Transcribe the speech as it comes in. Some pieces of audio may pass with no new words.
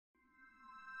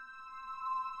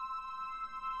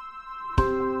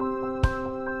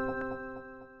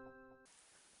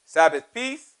Sabbath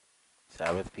peace.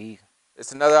 Sabbath peace.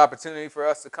 It's another opportunity for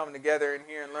us to come together in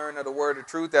here and learn of the word of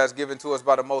truth that's given to us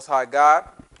by the Most High God.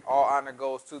 All honor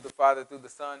goes to the Father through the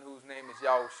Son, whose name is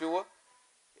Yahushua.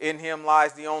 In him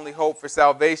lies the only hope for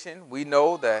salvation. We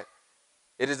know that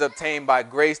it is obtained by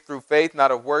grace through faith,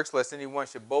 not of works, lest anyone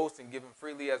should boast, and given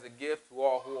freely as a gift to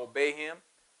all who obey him.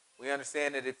 We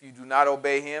understand that if you do not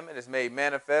obey him, it is made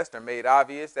manifest or made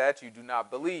obvious that you do not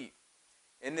believe.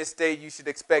 In this state, you should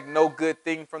expect no good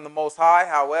thing from the Most High.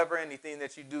 However, anything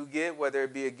that you do get, whether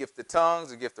it be a gift of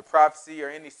tongues, a gift of prophecy, or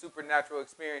any supernatural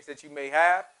experience that you may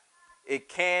have, it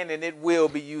can and it will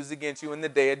be used against you in the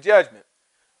day of judgment.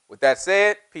 With that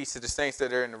said, peace to the saints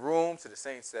that are in the room, to the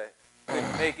saints that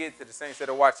didn't make it, to the saints that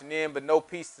are watching in, but no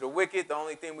peace to the wicked. The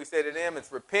only thing we say to them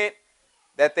is repent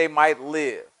that they might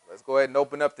live. Let's go ahead and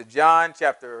open up to John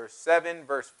chapter 7,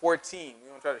 verse 14. We're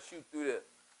going to try to shoot through this.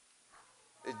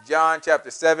 It's John chapter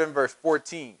 7, verse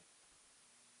 14.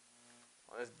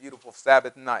 On this beautiful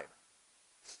Sabbath night.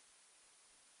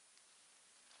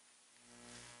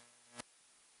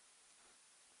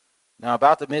 Now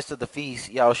about the midst of the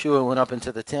feast, Yahushua went up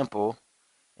into the temple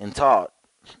and taught.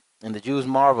 And the Jews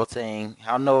marveled, saying,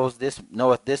 How knoweth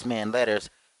this man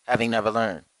letters, having never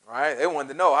learned? All right? They wanted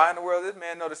to know, how in the world this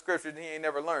man know the scriptures and he ain't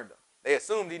never learned them? They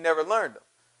assumed he never learned them.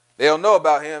 They don't know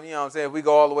about him, you know what I'm saying? If we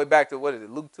go all the way back to, what is it,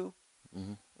 Luke 2?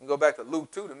 Mm-hmm. We go back to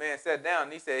Luke 2, the man sat down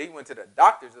and he said he went to the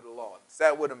doctors of the law and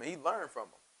sat with them and he learned from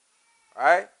them. All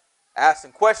right? Asked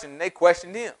some questions and they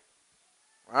questioned him.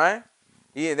 All right?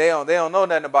 They don't know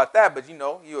nothing about that, but you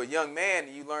know, you're a young man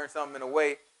and you learn something in a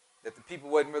way that the people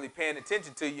wasn't really paying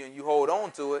attention to you and you hold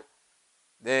on to it,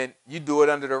 then you do it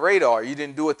under the radar. You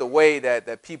didn't do it the way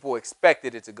that people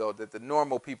expected it to go, that the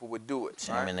normal people would do it.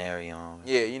 Seminary right? on.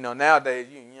 Yeah, you know, nowadays,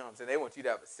 you know what I'm saying, they want you to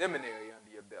have a seminary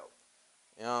under your belt.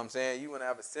 You know what I'm saying? You want to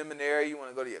have a seminary, you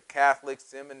want to go to your Catholic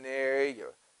seminary,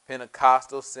 your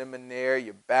Pentecostal seminary,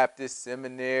 your Baptist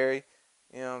seminary.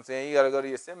 You know what I'm saying? You got to go to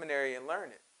your seminary and learn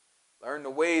it. Learn the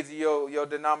ways of your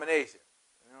denomination.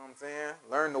 You know what I'm saying?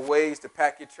 Learn the ways to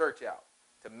pack your church out,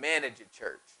 to manage your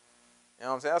church. You know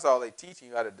what I'm saying? That's all they teaching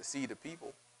you, how to deceive the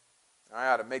people. All right,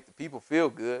 how to make the people feel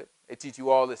good. They teach you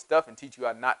all this stuff and teach you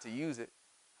how not to use it,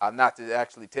 how not to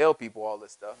actually tell people all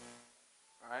this stuff.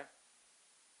 All right?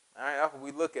 All right, that's what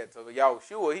we look at. So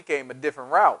Yahushua, he came a different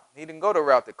route. He didn't go the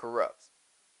route that corrupts.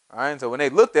 All right, so when they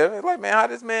looked at him, they're like, man, how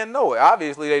does this man know it?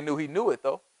 Obviously, they knew he knew it,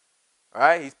 though. All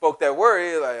right, he spoke that word.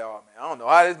 He's like, oh, man, I don't know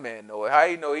how this man know it. How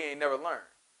he know he ain't never learned?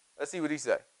 Let's see what he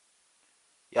say.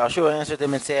 Yahushua answered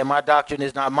them and said, My doctrine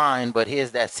is not mine, but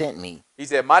his that sent me. He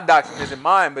said, my doctrine isn't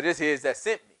mine, but it's his that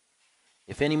sent me.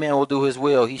 If any man will do his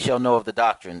will, he shall know of the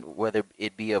doctrine, whether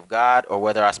it be of God or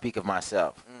whether I speak of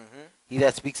myself. Mm-hmm. He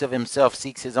that speaks of himself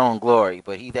seeks his own glory,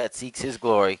 but he that seeks his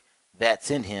glory, that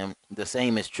sent him, the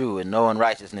same is true, and no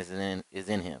unrighteousness is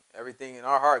in him. Everything in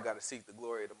our heart got to seek the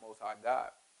glory of the Most High God.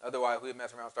 Otherwise, we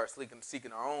mess around and start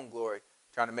seeking our own glory,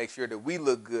 trying to make sure that we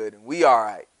look good and we all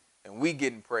right and we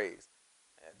getting praised.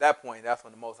 And at that point, that's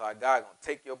when the Most High God going to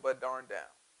take your butt darn down.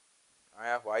 All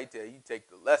right, that's why he tell you take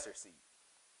the lesser seat.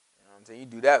 You know what I'm saying? You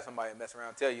do that, somebody mess around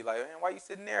and tell you, like, man, why you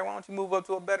sitting there? Why don't you move up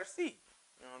to a better seat?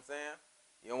 You know what I'm saying?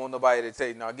 You don't want nobody to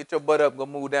say, no, get your butt up, go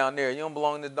move down there. You don't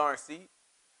belong in this darn seat.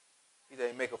 He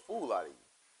said, make a fool out of you.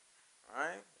 All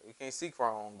right? We can't seek for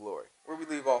our own glory. Where we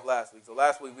leave off last week? So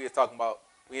last week we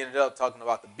ended up talking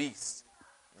about the beasts.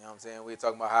 You know what I'm saying? We were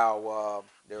talking about how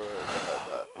we were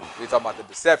talking about the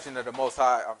deception of the Most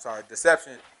High.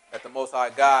 Deception that the Most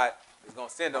High God is going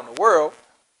to send on the world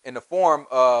in the form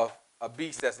of a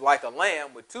beast that's like a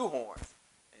lamb with two horns.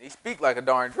 And he speak like a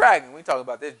darn dragon. We talk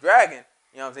about this dragon.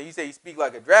 You know what I'm saying? You say he speak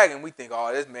like a dragon, we think,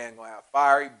 oh, this man going to have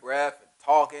fiery breath and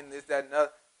talking, this, that, and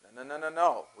other.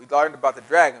 No. We learned about the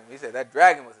dragon. We said that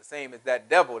dragon was the same as that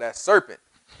devil, that serpent.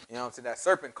 You know what I'm saying? That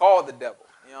serpent called the devil.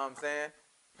 You know what I'm saying?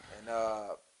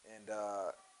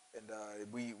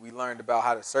 And we learned about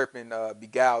how the serpent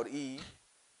beguiled Eve,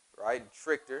 right, and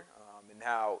tricked her, and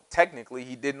how technically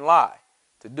he didn't lie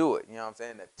to do it. You know what I'm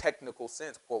saying? In a technical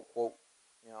sense, quote, quote.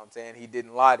 You know what I'm saying? He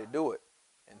didn't lie to do it.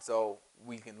 And so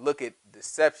we can look at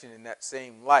deception in that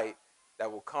same light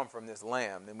that will come from this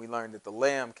lamb. Then we learned that the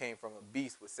lamb came from a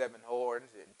beast with 7 heads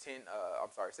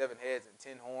and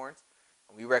 10 horns.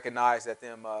 And we recognize that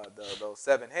those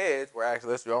 7 heads were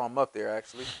actually, let's draw them up there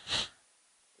actually.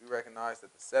 We recognize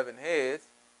that the 7 heads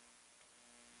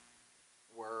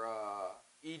were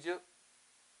Egypt,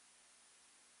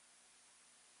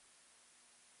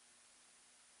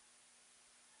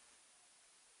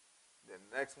 then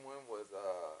the next one was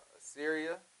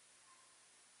Assyria.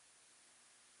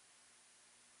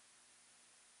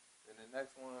 Then the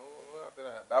next one, what after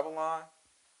that? Babylon.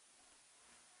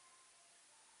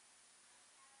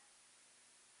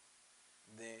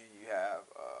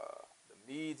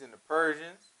 Medes and the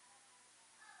Persians.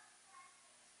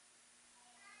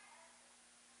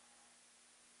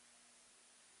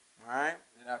 All right.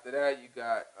 And after that, you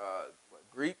got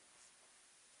Greeks,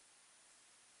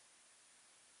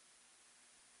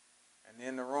 and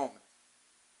then the Romans.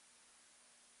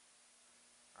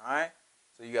 All right.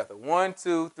 So you got the 1,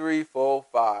 2, 3, 4,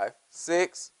 5,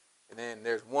 6, and then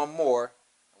there's one more,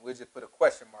 and we'll just put a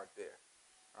question mark there.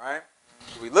 All right.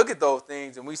 So we look at those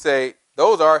things and we say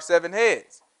those are 7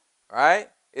 heads. All right.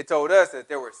 It told us that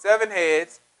there were 7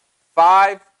 heads,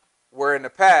 5 were in the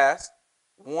past,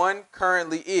 1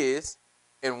 currently is,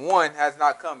 and 1 has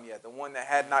not come yet. The one that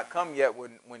had not come yet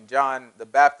when John the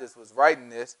Baptist was writing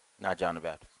this. Not John the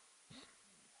Baptist.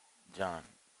 John,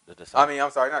 the disciple.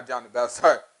 I'm sorry, not John the Baptist.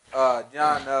 Sorry,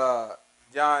 John,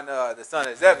 the son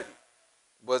of Zebedee,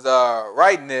 was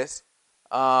writing this.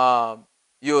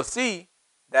 You'll see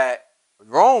that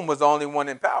Rome was the only one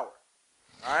in power.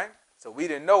 All right, so we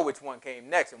didn't know which one came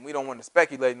next, and we don't want to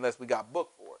speculate unless we got book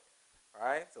for it. All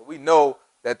right, so we know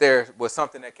that there was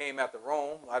something that came after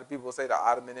Rome. A lot of people say the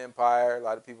Ottoman Empire. A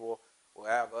lot of people will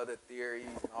have other theories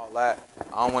and all that.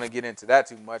 I don't want to get into that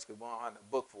too much because we don't have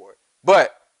a book for it.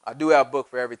 But I do have a book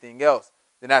for everything else.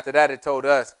 Then after that, it told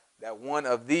us that one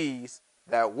of these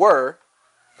that were,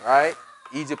 right,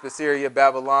 Egypt, Assyria,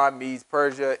 Babylon, Medes,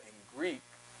 Persia, and Greek,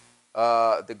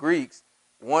 the Greeks,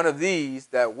 one of these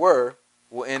that were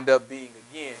will end up being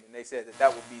again. And they said that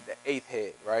that would be the 8th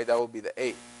head, right? That would be the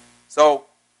 8th. So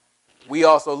we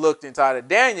also looked inside of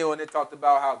Daniel, and it talked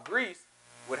about how Greece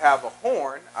would have a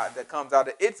horn that comes out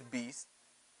of its beast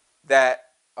that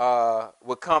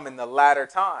would come in the latter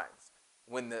times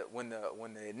when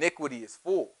the iniquity is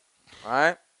full,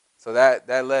 right? So that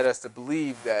led us to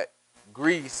believe that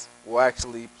Greece will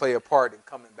actually play a part in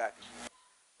coming back again,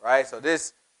 right? So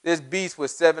this beast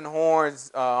with 7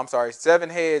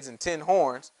 heads and 10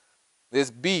 horns.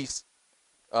 This beast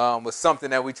was something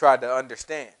that we tried to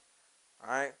understand. All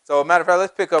right. So, matter of fact,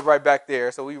 let's pick up right back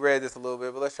there. So we read this a little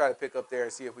bit, but let's try to pick up there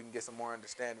and see if we can get some more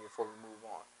understanding before we move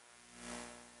on.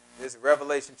 This is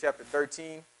Revelation chapter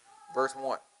 13, verse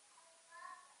 1.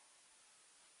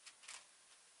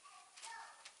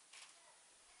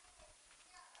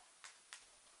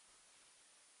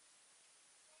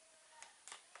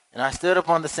 And I stood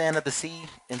upon the sand of the sea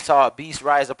and saw a beast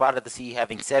rise up out of the sea,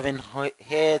 having 7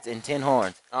 heads and 10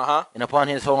 horns. And upon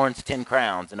his horns 10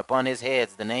 crowns, and upon his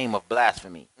heads the name of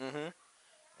blasphemy.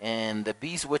 And the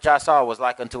beast which I saw was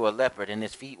like unto a leopard, and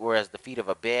his feet were as the feet of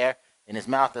a bear, and his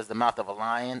mouth as the mouth of a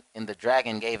lion. And the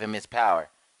dragon gave him his power,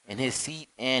 and his seat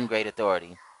and great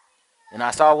authority. And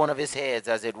I saw one of his heads,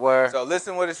 as it were. So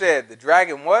listen what it said. The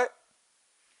dragon what?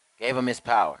 Gave him his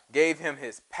power. Gave him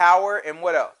his power and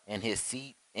what else? And his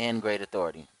seat and great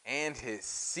authority. And his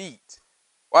seat.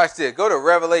 Watch this. Go to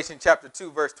Revelation chapter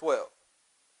 2, verse 12.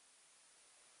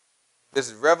 This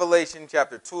is Revelation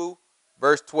chapter 2,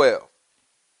 verse 12.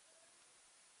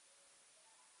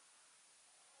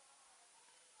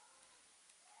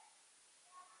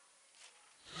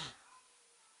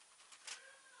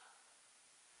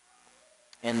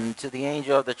 And to the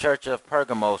angel of the church of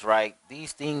Pergamos write,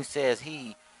 these things says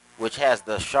he which has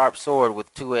the sharp sword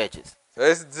with 2 edges. So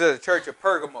this is to the church of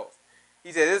Pergamos.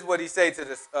 He said, this is what he said to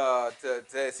this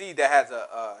to he that has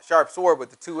a sharp sword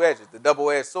with the 2 edges, the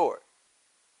double-edged sword.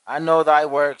 I know thy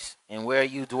works and where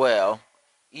you dwell,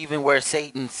 even where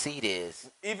Satan's seat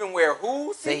is. Even where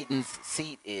whose seat? Satan's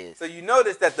seat is. So you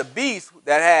notice that the beast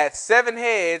that had 7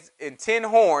 heads and 10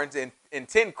 horns and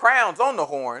 10 crowns on the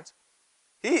horns,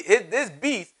 this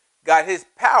beast got his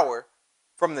power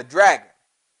from the dragon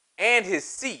and his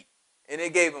seat, and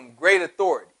it gave him great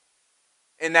authority.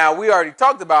 And now we already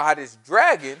talked about how this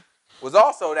dragon was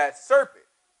also that serpent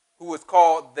who was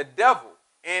called the devil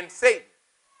and Satan,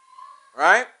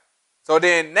 right? So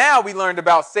then now we learned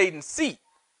about Satan's seat.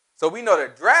 So we know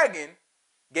the dragon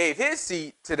gave his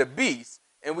seat to the beast,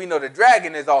 and we know the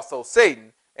dragon is also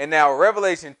Satan. And now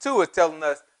Revelation 2 is telling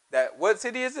us that what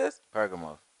city is this?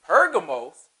 Pergamos.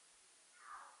 Pergamos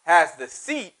has the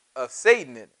seat of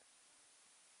Satan in it.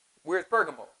 Where's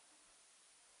Pergamos?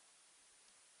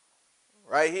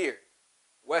 Right here,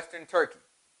 Western Turkey.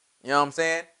 You know what I'm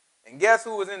saying? And guess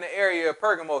who was in the area of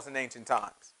Pergamos in ancient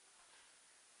times?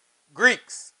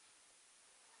 Greeks.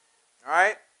 All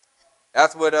right?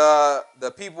 That's what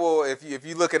the people, if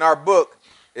you look in our book,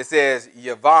 it says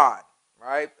Yavon,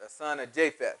 right? A son of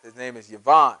Japheth. His name is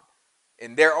Yavon.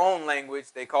 In their own language,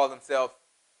 they call themselves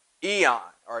Eon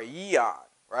or Eon,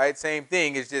 right? Same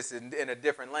thing, it's just in a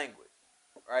different language,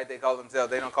 right? They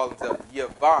don't call themselves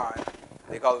Yavon,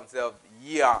 they call themselves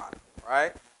Eon,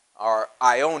 right? or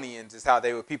Ionians is how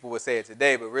people would say it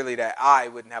today, but really that I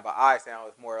wouldn't have an I sound.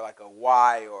 It's more like a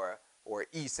Y or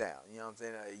E sound. You know what I'm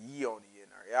saying? A Eonian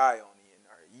or Ionian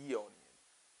or Eonian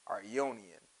or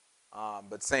Ionian.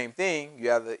 But same thing, you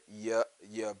have the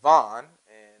Yavan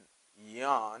and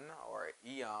Eon or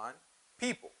Eon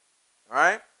people,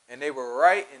 right? And they were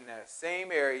right in that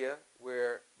same area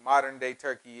where modern day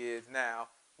Turkey is now,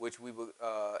 which we would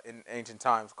in ancient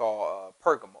times call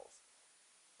Pergamos,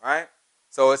 right?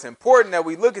 So it's important that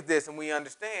we look at this and we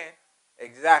understand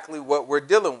exactly what we're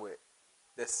dealing with.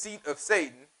 The seat of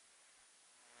Satan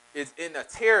is in a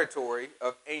territory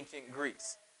of ancient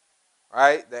Greece,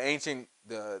 right? The ancient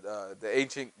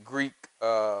Greek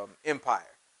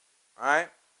empire, right?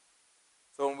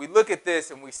 So when we look at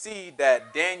this and we see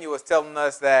that Daniel is telling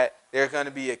us that there's going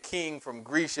to be a king from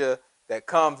Grecia that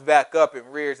comes back up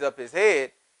and rears up his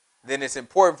head, then it's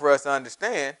important for us to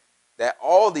understand that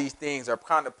all these things are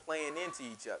kind of playing into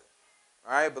each other.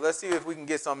 All right, but let's see if we can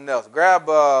get something else. Grab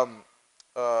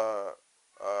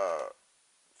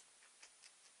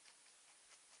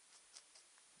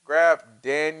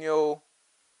Daniel.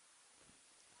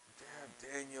 Grab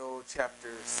Daniel chapter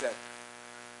 7.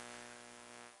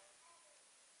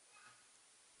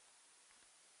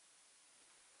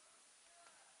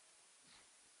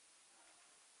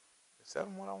 Is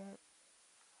 7 what I want?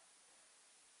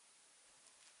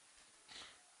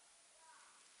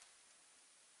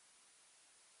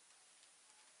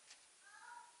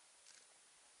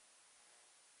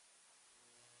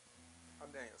 How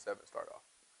Daniel 7 start off?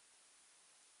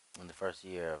 In the first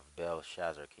year of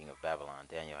Belshazzar, king of Babylon,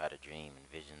 Daniel had a dream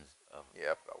and visions of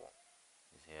Yep, I won't.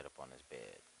 his head upon his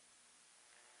bed.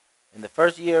 In the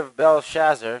first year of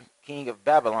Belshazzar, king of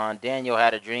Babylon, Daniel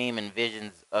had a dream and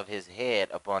visions of his head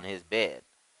upon his bed.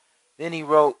 Then he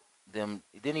wrote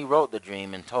the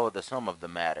dream and told the sum of the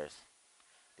matters.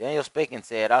 Daniel spake and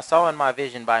said, I saw in my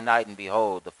vision by night, and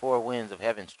behold, the four winds of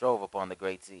heaven strove upon the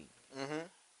great sea. Mm-hmm.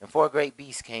 And four great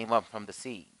beasts came up from the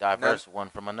sea, diverse one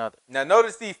from another. Now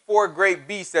notice these four great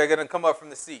beasts that are going to come up from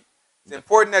the sea. It's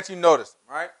important that you notice them,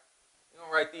 right? You're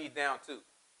going to write these down too.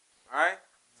 All right?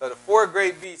 So the four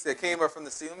great beasts that came up from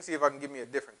the sea. Let me see if I can give me a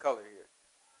different color here.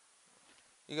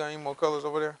 You got any more colors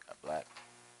over there? Got black.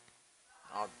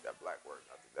 I don't think that black works.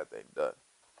 I think that thing done. Let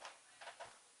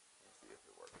me see if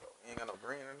it works though. You ain't got no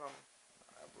green or nothing?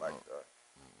 That black done.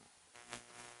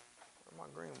 Where's my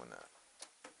green one at?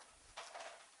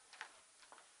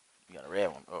 You got a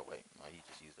red one. Oh, wait. No, you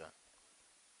just used that.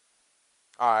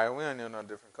 All right, we don't need no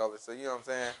different colors. So, you know what I'm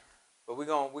saying? But we're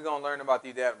gonna learn about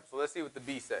these animals. So, let's see what the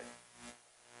beast say.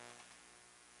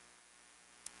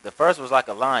 The first was like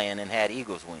a lion and had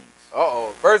eagle's wings.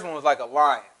 Uh-oh. First one was like a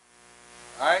lion.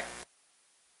 All right?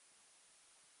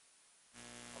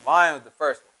 A lion was the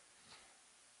first one.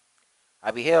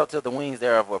 I beheld till the wings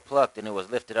thereof were plucked, and it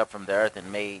was lifted up from the earth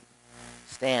and made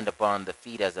stand upon the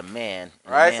feet as a man.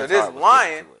 All right, so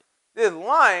this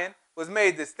lion was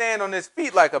made to stand on his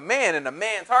feet like a man, and a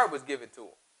man's heart was given to him.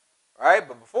 All right,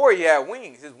 but before he had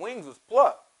wings, his wings was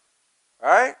plucked. All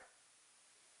right?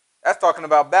 That's talking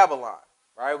about Babylon.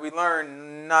 Right? We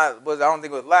learned I don't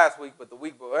think it was last week, but the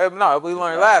week before. No, we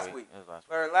learned last week.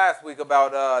 Learned last week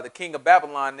about the king of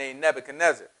Babylon named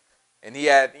Nebuchadnezzar. And he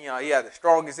had the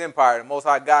strongest empire. The Most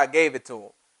High God gave it to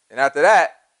him. And after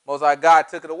that, Most High God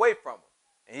took it away from him.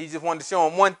 And he just wanted to show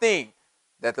him one thing,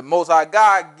 that the Most High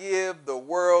God give the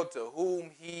world to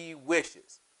whom he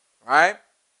wishes. Right?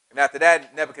 And after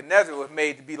that, Nebuchadnezzar was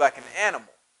made to be like an animal.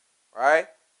 Right?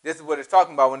 This is what it's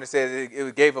talking about when it says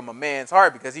it gave him a man's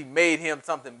heart, because he made him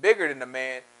something bigger than a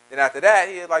man. Then after that,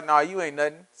 he was like, nah, you ain't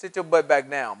nothing. Sit your butt back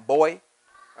down, boy.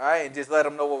 All right? And just let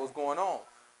him know what was going on.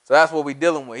 So that's what we're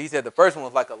dealing with. He said the first one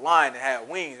was like a lion that had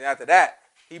wings. And after that,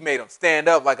 he made him stand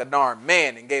up like a darn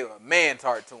man and gave a man's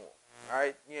heart to him. All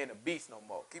right? He ain't a beast no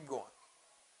more. Keep going.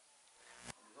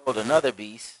 Behold, another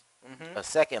beast, a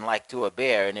second like to a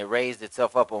bear, and it raised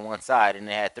itself up on one side, and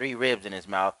it had 3 ribs in its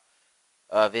mouth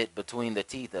of it between the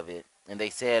teeth of it. And they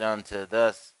said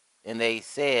thus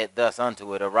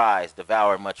unto it, Arise,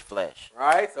 devour much flesh.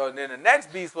 Right? So then the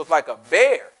next beast was like a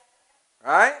bear.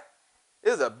 Right? It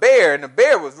was a bear, and the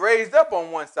bear was raised up on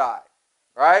one side.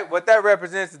 Right? What that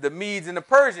represents is the Medes and the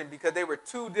Persians, because they were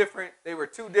two different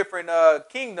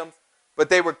kingdoms, but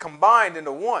they were combined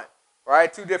into one.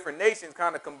 Right? 2 different nations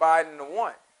kind of combined into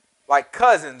one. Like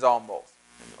cousins almost.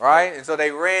 Right? And so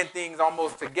they ran things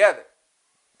almost together.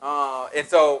 And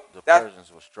so the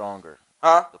Persians were stronger.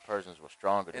 Huh? The Persians were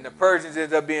stronger. And the Persians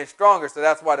ended up being stronger, so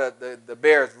that's why the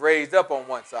bears raised up on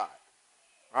one side.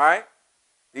 All right?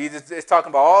 It's talking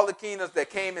about all the kingdoms that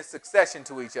came in succession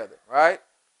to each other. Right?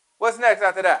 What's next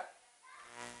after that?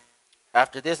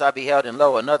 After this I beheld, and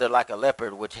lo, another like a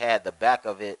leopard, which had the back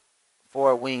of it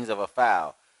 4 wings of a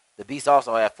fowl. The beast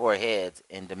also had 4 heads,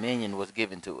 and dominion was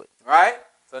given to it. Right?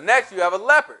 So next you have a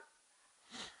leopard.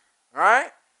 Right?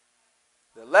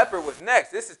 The leopard was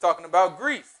next. This is talking about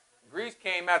Greece. Greece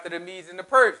came after the Medes and the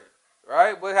Persians.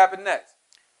 Right? What happened next?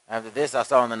 After this I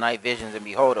saw in the night visions, and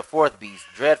behold, a 4th beast,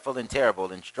 dreadful and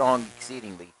terrible, and strong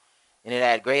exceedingly. And it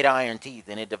had great iron teeth,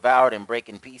 and it devoured and brake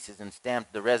in pieces, and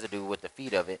stamped the residue with the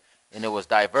feet of it. And it was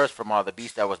diverse from all the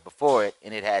beasts that was before it,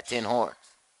 and it had 10 horns.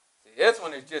 See, this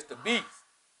one is just a beast.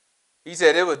 He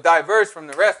said it was diverse from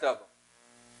the rest of them.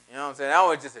 You know what I'm saying? That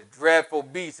was just a dreadful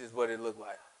beast is what it looked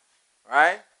like.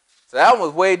 Right? So that one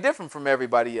was way different from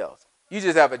everybody else. You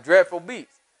just have a dreadful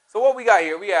beast. So what we got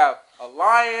here, we have a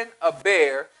lion, a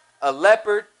bear, a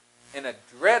leopard, and a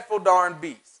dreadful darn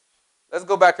beast. Let's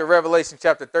go back to Revelation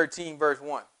chapter 13, verse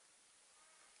 1.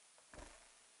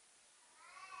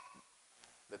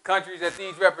 The countries that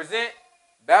these represent,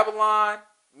 Babylon,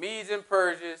 Medes and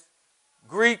Persians,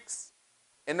 Greeks,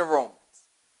 and the Romans.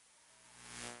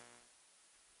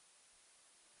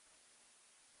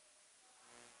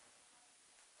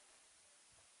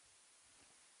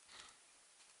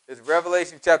 It's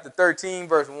Revelation chapter 13,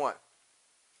 verse 1.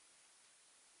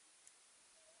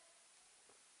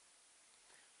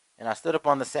 And I stood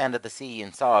upon the sand of the sea,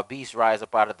 and saw a beast rise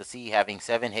up out of the sea, having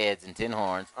 7 heads and 10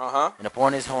 horns, and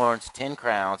upon his horns 10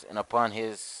 crowns, and upon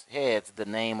his heads the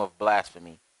name of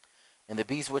blasphemy. And the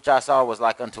beast which I saw was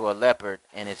like unto a leopard,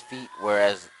 and his feet were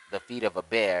as the feet of a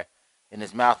bear, and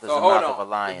his mouth as the mouth of a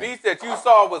lion. The beast that you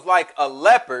saw was like a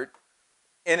leopard,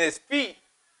 and his feet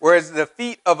were as the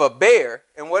feet of a bear.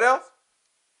 And what else?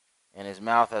 And his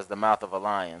mouth as the mouth of a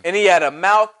lion. And he had a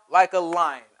mouth like a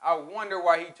lion. I wonder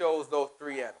why he chose those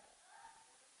 3 animals.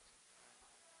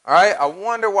 All right? I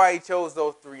wonder why he chose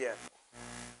those 3 animals.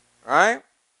 All right?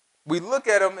 We look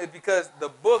at them because the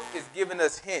book is giving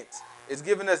us hints. It's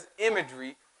giving us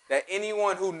imagery that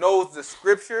anyone who knows the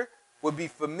scripture would be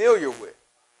familiar with.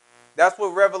 That's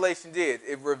what Revelation did.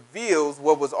 It reveals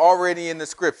what was already in the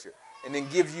scripture and then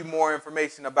gives you more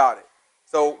information about it.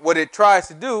 So what it tries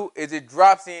to do is it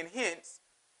drops in hints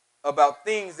about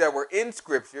things that were in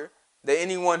scripture that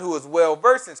anyone who is well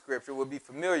versed in scripture would be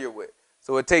familiar with.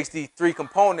 So it takes these 3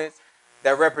 components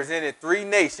that represented 3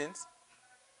 nations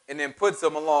and then puts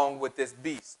them along with this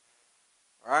beast.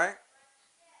 Right?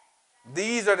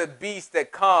 These are the beasts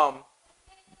that come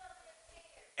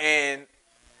and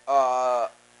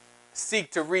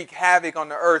seek to wreak havoc on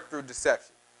the earth through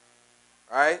deception.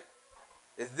 Right?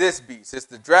 It's this beast. It's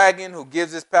the dragon who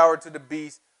gives his power to the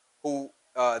beast, who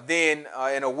then,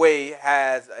 in a way,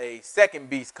 has a second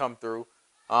beast come through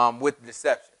with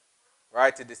deception.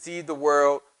 Right? To deceive the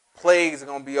world. Plagues are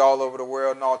going to be all over the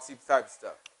world and all type of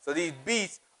stuff. So these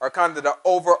beasts are kind of the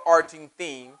overarching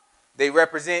theme. They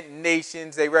represent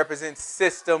nations. They represent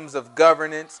systems of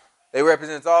governance. They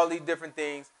represent all these different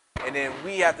things. And then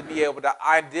we have to be able to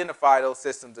identify those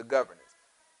systems of governance.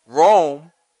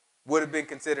 Rome would have been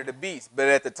considered a beast. But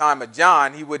at the time of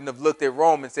John, he wouldn't have looked at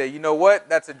Rome and said, you know what?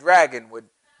 That's a dragon with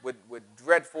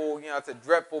dreadful, it's a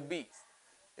dreadful beast.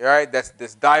 All right?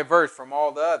 That's diverse from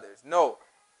all the others. No.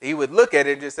 He would look at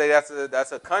it and just say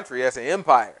that's a country, that's an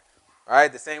empire. All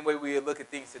right? The same way we would look at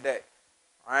things today.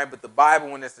 All right? But the Bible,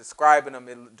 when it's describing them,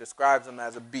 it describes them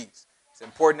as a beast. It's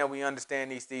important that we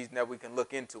understand these things and that we can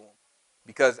look into them.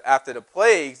 Because after the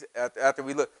plagues, after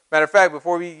we look, matter of fact,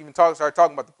 before we even start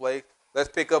talking about the plagues, let's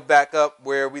pick up back up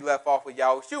where we left off with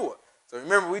Yahushua. So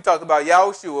remember, we talked about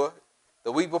Yahushua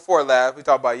the week before last. We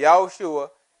talked about Yahushua.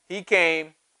 He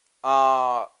came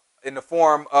in the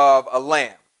form of a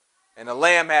lamb. And the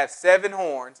lamb had 7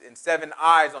 horns and 7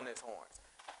 eyes on his horns.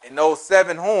 And those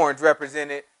 7 horns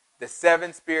represented the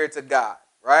 7 spirits of God,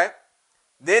 right?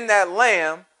 Then that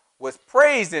lamb was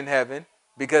praised in heaven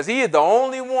because he is the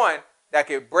only one that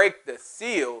could break the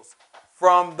seals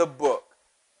from the book.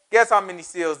 Guess how many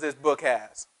seals this book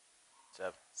has?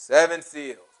 7. 7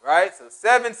 seals, right? So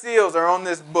 7 seals are on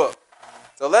this book.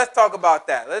 So let's talk about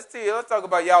that. Let's talk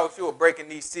about Yahushua breaking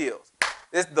these seals.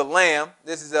 This is the lamb.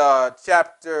 This is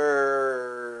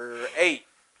chapter 8.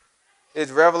 It's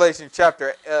Revelation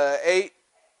chapter 8,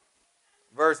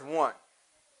 verse 1.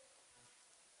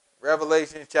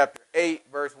 Revelation chapter 8,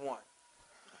 verse 1.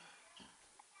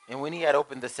 And when he had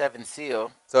opened the 7th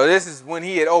seal. So this is when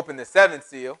he had opened the 7th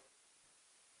seal.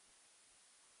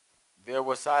 There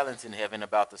was silence in heaven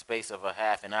about the space of a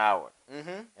half an hour.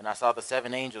 Mm-hmm. And I saw the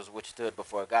 7 angels which stood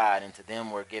before God, and to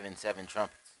them were given 7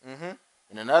 trumpets. Mm-hmm.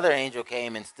 And another angel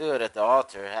came and stood at the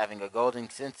altar, having a golden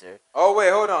censer. Oh,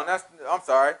 wait, hold on. I'm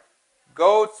sorry.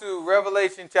 Go to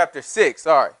Revelation chapter 6.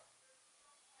 Sorry.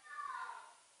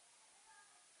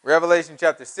 Revelation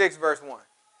chapter 6, verse 1.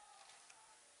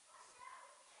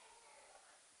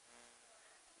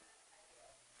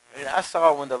 And I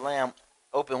saw when the Lamb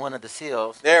opened one of the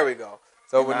seals. There we go.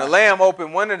 So when the Lamb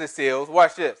opened one of the seals,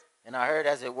 watch this. And I heard,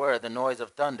 as it were, the noise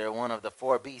of thunder, one of the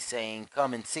four beasts saying,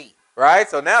 "Come and see." Right?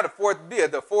 So now the four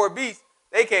beasts,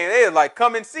 they were like,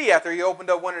 come and see after he opened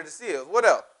up one of the seals. What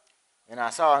else? And I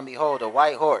saw, and behold, a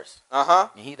white horse. Uh-huh.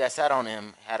 And he that sat on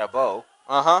him had a bow.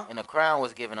 Uh-huh. And a crown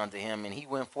was given unto him, and he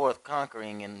went forth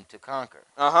conquering and to conquer.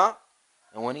 Uh-huh.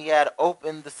 And when he had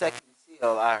opened the second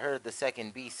seal, I heard the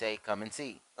second beast say, "Come and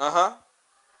see." Uh-huh.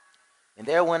 And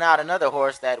there went out another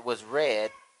horse that was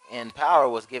red, and power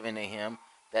was given to him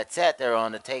that sat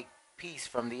thereon to take peace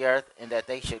from the earth, and that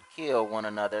they should kill one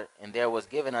another. And there was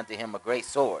given unto him a great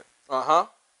sword. Uh-huh.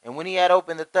 And when he had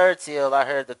opened the third seal, I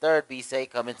heard the third beast say,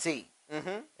 "Come and see."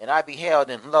 Mm-hmm. And I beheld,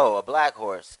 and lo, a black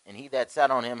horse, and he that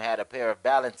sat on him had a pair of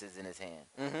balances in his hand.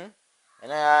 Mm-hmm.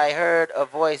 And I heard a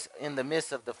voice in the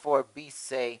midst of the four beasts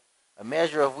say, "A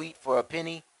measure of wheat for a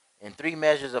penny, and 3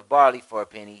 measures of barley for a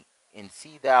penny, and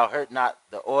see thou hurt not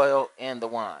the oil and the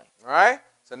wine." All right?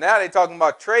 So now they're talking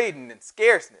about trading and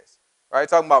scarceness. Right?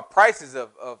 Talking about prices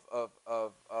of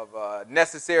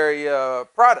necessary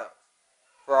products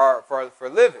for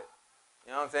living.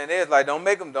 You know what I'm saying? It's like, don't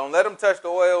let them touch the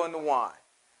oil and the wine.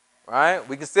 Right?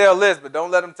 We can sell this, but don't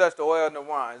let them touch the oil and the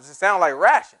wine. It sound like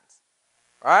rations.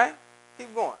 Right?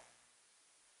 Keep going.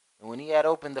 And when he had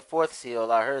opened the fourth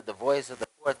seal, I heard the voice of the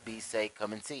fourth beast say,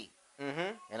 "Come and see."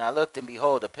 Mm-hmm. And I looked, and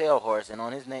behold, a pale horse, and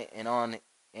on his name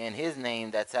and his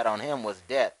name that sat on him was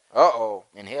Death. Uh-oh.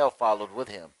 And hell followed with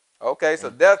him. Okay, so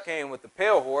death came with the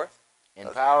pale horse. And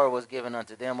power was given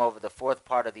unto them over the fourth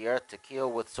part of the earth to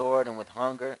kill with sword and with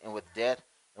hunger and with death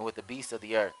and with the beasts of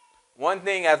the earth. One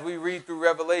thing as we read through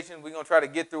Revelation, we're going to try to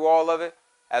get through all of it.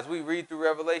 As we read through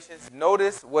Revelations,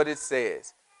 notice what it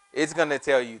says. It's going to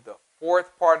tell you the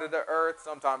fourth part of the earth.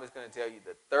 Sometimes it's going to tell you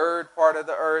the third part of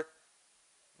the earth.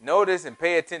 Notice and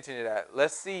pay attention to that.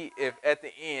 Let's see if at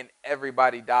the end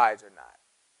everybody dies or not.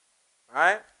 All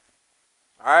right?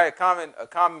 All right, a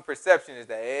common perception is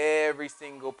that every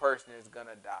single person is going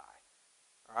to die.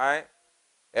 All right?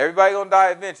 Everybody going to die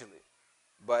eventually.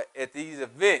 But at these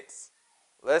events,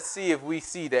 let's see if we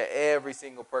see that every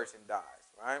single person dies.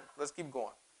 All right? Let's keep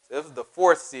going. So this is the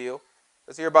fourth seal.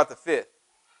 Let's hear about the fifth.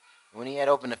 When he had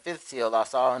opened the fifth seal, I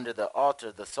saw under the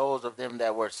altar the souls of them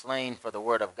that were slain for the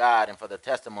word of God and for the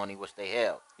testimony which they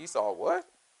held. He saw what?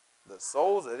 The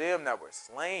souls of them that were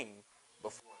slain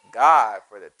before God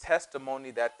for the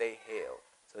testimony that they held.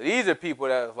 So these are people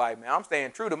that was like, man, I'm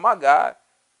staying true to my God.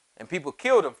 And people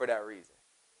killed him for that reason.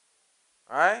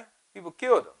 All right? People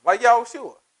killed him. Like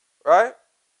Yahushua. Right?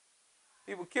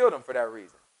 People killed him for that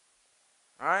reason.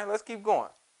 All right? Let's keep going.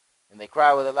 And they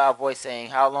cried with a loud voice, saying,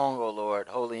 "How long, O Lord,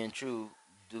 holy and true,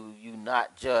 do you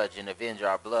not judge and avenge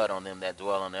our blood on them that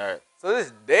dwell on the earth?" So this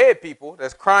is dead people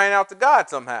that's crying out to God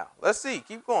somehow. Let's see.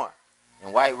 Keep going.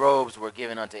 And white robes were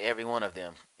given unto every one of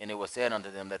them, and it was said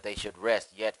unto them that they should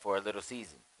rest yet for a little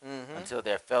season, until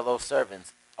their fellow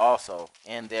servants also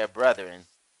and their brethren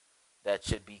that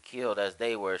should be killed as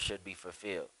they were should be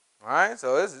fulfilled. All right.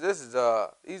 So these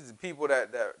are the people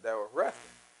that were resting.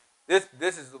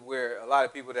 This is where a lot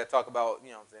of people that talk about,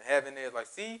 you know what I'm saying, heaven is like,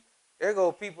 see, there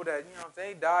go people that, you know what I'm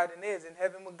saying, died and is in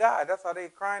heaven with God. That's how they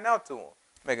crying out to him,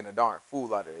 making a darn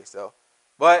fool out of themselves.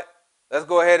 But let's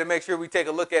go ahead and make sure we take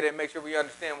a look at it and make sure we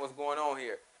understand what's going on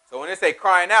here. So when they say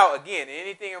crying out, again,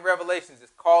 anything in Revelations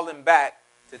is calling back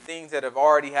to things that have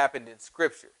already happened in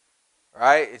Scripture.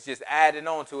 Right? It's just adding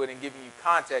on to it and giving you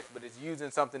context, but it's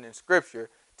using something in Scripture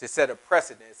to set a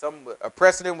precedent. A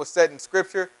precedent was set in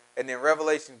Scripture, and then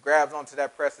Revelation grabs onto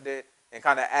that precedent and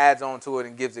kind of adds on to it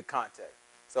and gives it context.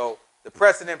 So the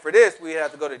precedent for this, we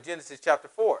have to go to Genesis chapter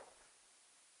 4.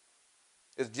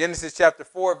 It's Genesis chapter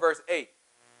 4, verse 8.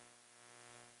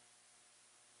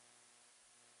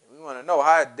 We want to know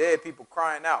how dead people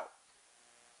crying out.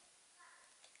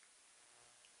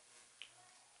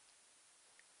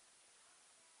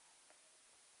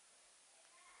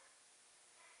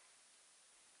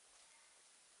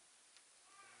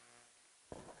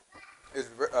 It's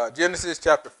Genesis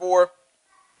chapter 4,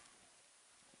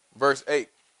 verse 8.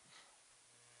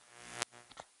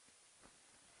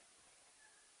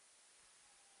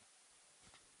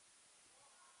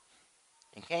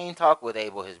 And Cain talked with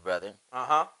Abel his brother.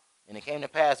 Uh-huh. And it came to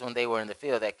pass when they were in the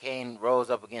field that Cain rose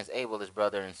up against Abel his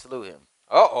brother and slew him.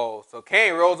 Uh-oh. So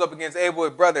Cain rose up against Abel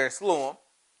his brother and slew him.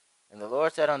 And the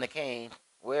Lord said unto Cain,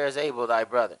 "Where is Abel thy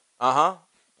brother?" Uh-huh.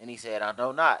 And he said, "I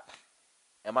know not.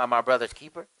 Am I my brother's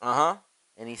keeper?" Uh-huh.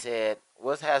 And he said,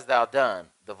 "What hast thou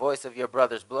done? The voice of your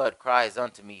brother's blood cries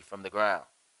unto me from the ground."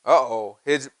 Uh-oh.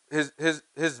 His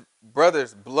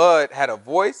brother's blood had a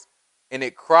voice, and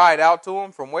it cried out to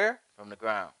him from where? From the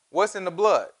ground. What's in the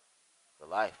blood? The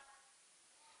life.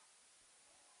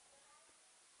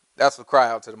 That's what cry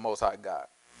out to the Most High God.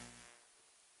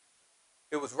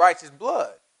 It was righteous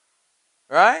blood,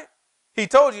 right? He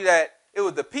told you that it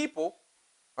was the people,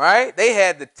 right? They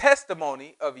had the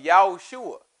testimony of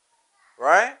Yahushua,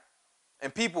 right?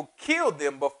 And people killed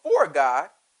them before God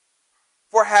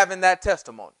for having that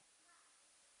testimony,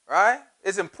 right?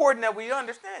 It's important that we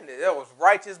understand it. That was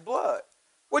righteous blood.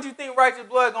 What do you think righteous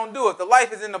blood going to do? If the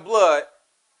life is in the blood,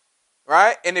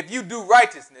 right? And if you do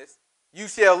righteousness, you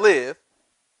shall live.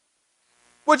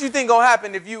 What you think going to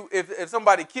happen if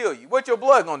somebody kill you? What your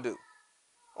blood going to do?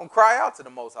 Going to cry out to the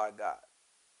Most High God.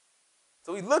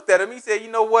 So he looked at him. He said,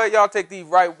 you know what? Y'all take these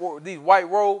white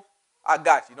robes. I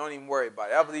got you. Don't even worry about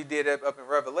it. That's what he did up in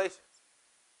Revelations.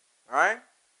 All right?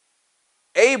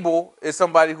 Abel is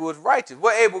somebody who is righteous.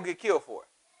 What Abel get killed for?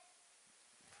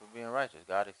 For being righteous.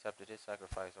 God accepted his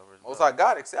sacrifice over his Most blood. High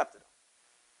God accepted him.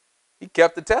 He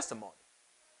kept the testimony.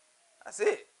 That's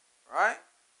it. Right?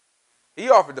 He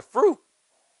offered the fruit.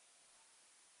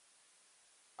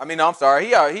 I'm sorry.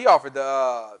 He offered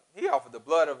the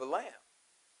blood of the lamb.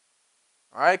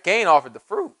 All right? Cain offered the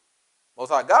fruit. Most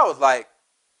High God was like,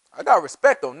 I got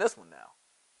respect on this one now.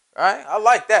 Right? I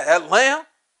like that. That lamb.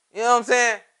 You know what I'm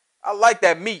saying? I like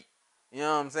that meat. You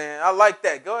know what I'm saying? I like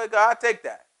that. Go ahead, God. I'll take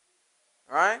that.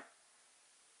 All right?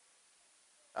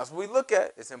 That's what we look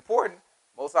at. It's important.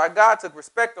 Most High God took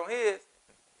respect on his.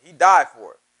 He died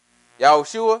for it.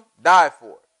 Yahushua died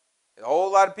for it. There's a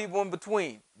whole lot of people in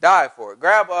between died for it.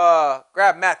 Grab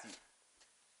Matthew.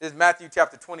 This is Matthew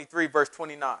chapter 23, verse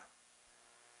 29.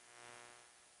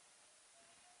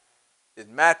 This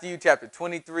is Matthew chapter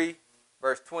 23,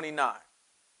 verse 29.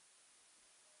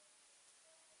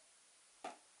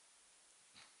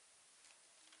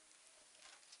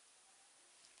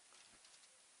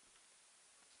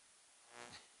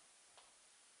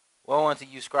 Woe unto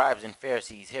you, scribes and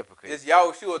Pharisees, hypocrites. This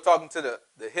Yahushua talking to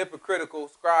the hypocritical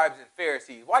scribes and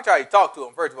Pharisees. Watch how he talk to them.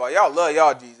 First of all, y'all love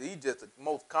y'all Jesus. He's just the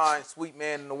most kind, sweet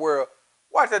man in the world.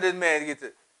 Watch how this man get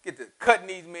to cutting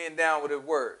these men down with his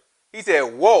words. He said,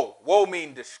 woe. Woe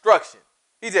means destruction.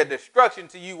 He said, destruction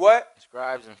to you what?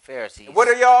 Scribes and Pharisees. And what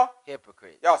are y'all?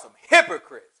 Hypocrites. Y'all some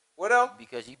hypocrites. What else?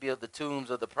 Because you build the tombs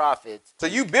of the prophets. So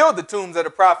you build the tombs of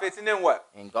the prophets and then what?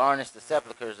 And garnish the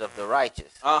sepulchres of the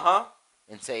righteous. Uh-huh.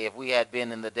 And say, if we had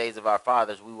been in the days of our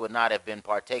fathers, we would not have been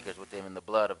partakers with them in the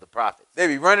blood of the prophets. They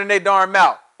be running their darn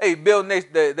mouth. They be building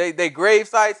they grave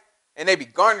sites, and they be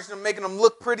garnishing them, making them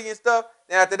look pretty and stuff.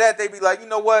 Then after that, they be like, you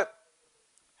know what?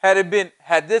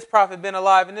 Had this prophet been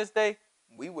alive in this day,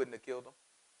 we wouldn't have killed him.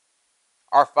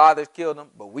 Our fathers killed him,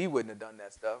 but we wouldn't have done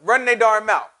that stuff. Running their darn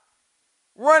mouth.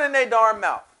 Running their darn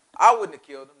mouth. I wouldn't have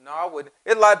killed him. No, I wouldn't.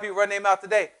 There's a lot of people running their mouth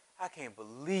today. I can't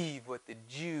believe what the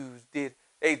Jews did.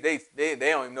 They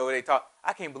don't even know what they talk.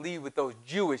 I can't believe what those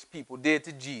Jewish people did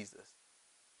to Jesus.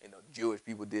 Jewish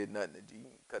people did nothing to Jesus. You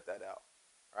can cut that out,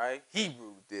 right?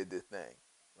 Hebrews did this thing,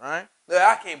 right? Look,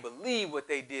 I can't believe what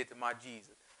they did to my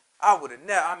Jesus. I would have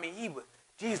never.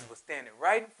 Jesus was standing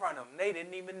right in front of them. They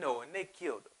didn't even know, and they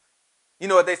killed him. You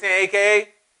know what they saying, AKA?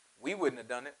 We wouldn't have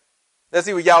done it. Let's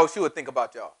see what Yahushua think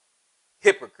about y'all.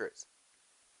 Hypocrites.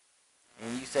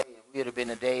 And you say, if we would have been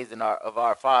the days of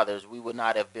our fathers, we would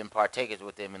not have been partakers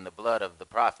with them in the blood of the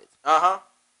prophets. Uh-huh.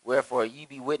 Wherefore ye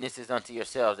be witnesses unto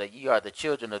yourselves that ye are the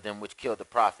children of them which killed the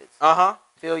prophets. Uh-huh.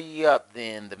 Fill ye up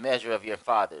then the measure of your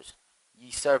fathers. Ye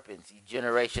serpents, ye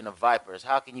generation of vipers,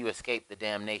 how can you escape the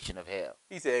damnation of hell?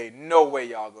 He said, ain't no way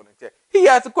y'all going to escape. He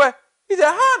asked a question. He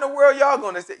said, how in the world y'all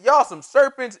going to escape? Y'all some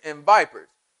serpents and vipers.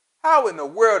 How in the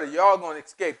world are y'all going to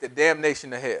escape the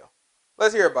damnation of hell?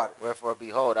 Let's hear about it. Wherefore,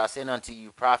 behold, I send unto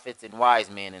you prophets and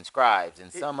wise men and scribes,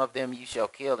 and some of them you shall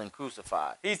kill and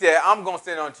crucify. He said, I'm going to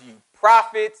send unto you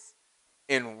prophets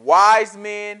and wise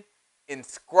men and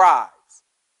scribes.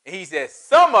 And he said,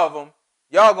 some of them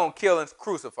y'all going to kill and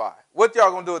crucify. What y'all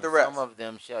going to do with the rest? Some of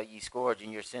them shall ye scourge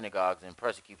in your synagogues and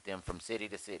persecute them from city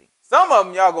to city. Some of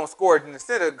them y'all going to scourge in the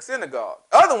synagogue.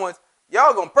 Other ones,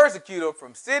 y'all going to persecute them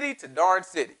from city to darn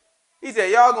city. He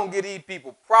said, y'all going to get these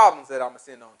people problems that I'm going to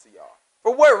send on to y'all.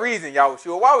 For what reason,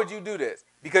 Yahushua? Why would you do this?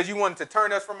 Because you wanted to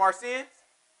turn us from our sins?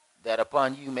 That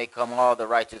upon you may come all the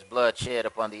righteous blood shed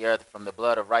upon the earth, from the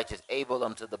blood of righteous Abel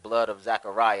unto the blood of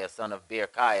Zechariah, son of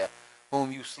Berechiah,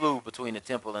 whom you slew between the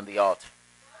temple and the altar.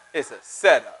 It's a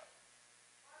setup.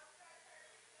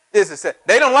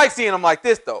 They don't like seeing them like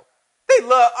this, though. They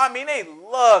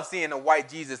love seeing the white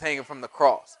Jesus hanging from the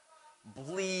cross.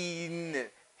 Bleeding and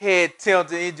head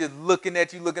tilted and just looking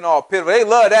at you, looking all pitiful. They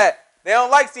love that. They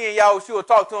don't like seeing Yahushua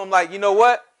talk to them like, you know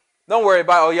what? Don't worry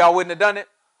about it. Oh, y'all wouldn't have done it?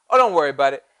 Oh, don't worry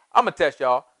about it. I'm going to test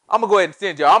y'all. I'm going to go ahead and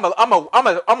send y'all. I'm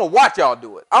going to watch y'all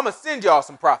do it. I'm going to send y'all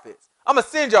some prophets. I'm going to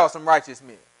send y'all some righteous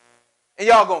men. And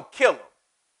y'all going to kill them.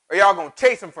 Or y'all going to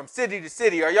chase them from city to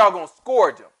city. Or y'all going to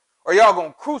scourge them. Or y'all going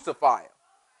to crucify them.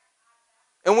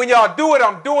 And when y'all do it,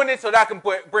 I'm doing it so that I can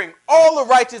bring all the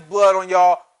righteous blood on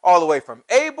y'all all the way from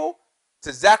Abel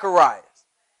to Zacharias.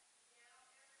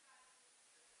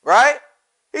 Right?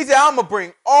 He said, I'm going to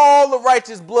bring all the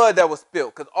righteous blood that was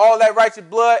spilled, because all that righteous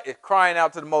blood is crying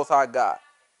out to the Most High God.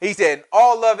 He said,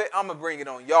 all of it, I'm going to bring it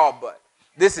on y'all butt.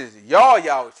 This is y'all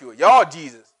Yahushua, y'all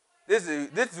Jesus. This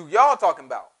is who y'all talking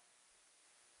about.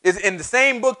 It's in the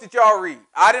same book that y'all read.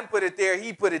 I didn't put it there.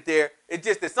 He put it there. It's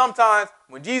just that sometimes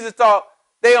when Jesus talk,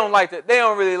 they don't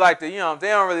really like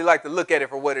to look at it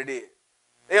for what it is.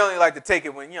 They only like to take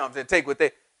it when, take what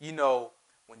they,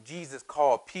 when Jesus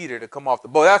called Peter to come off the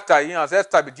boat. That's the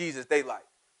type of Jesus they like.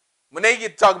 When they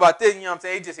get to talk about this,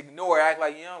 they just ignore it, act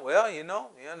like,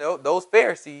 those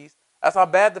Pharisees, that's how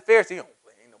bad the Pharisees, ain't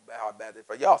no bad how bad they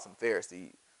are. Y'all some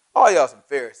Pharisees. All y'all some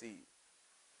Pharisees.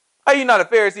 How you not a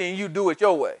Pharisee and you do it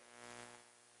your way?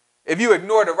 If you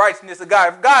ignore the righteousness of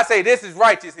God, if God say this is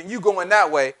righteous and you going that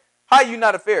way, how you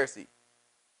not a Pharisee?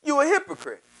 You a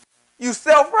hypocrite. You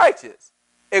self-righteous.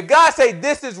 If God say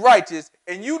this is righteous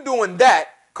and you doing that,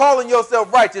 calling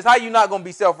yourself righteous, how you not going to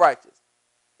be self-righteous?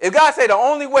 If God say the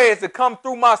only way is to come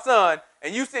through my son,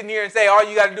 and you sitting here and say all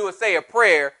you got to do is say a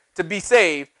prayer to be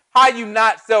saved, how you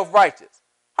not self-righteous?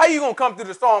 How you going to come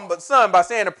through the son by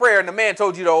saying a prayer and the man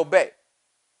told you to obey?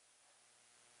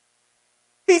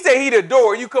 He said he the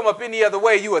door, you come up any other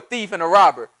way, you a thief and a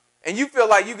robber. And you feel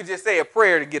like you could just say a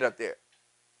prayer to get up there.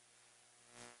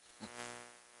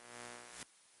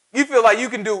 You feel like you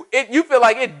can do it. You feel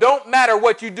like it don't matter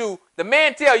what you do. The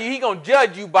man tell you he going to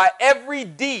judge you by every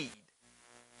deed.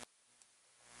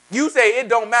 You say it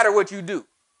don't matter what you do.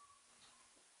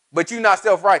 But you not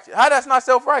self-righteous. How that's not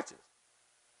self-righteous?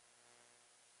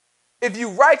 If you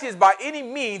righteous by any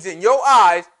means in your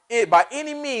eyes, by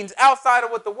any means outside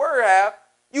of what the word have,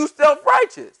 you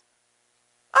self-righteous.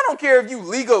 I don't care if you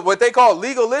what they call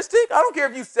legalistic. I don't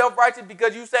care if you self-righteous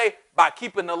because you say by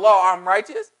keeping the law I'm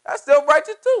righteous. That's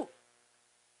self-righteous too.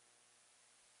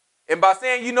 And by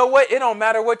saying, you know what, it don't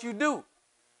matter what you do.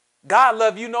 God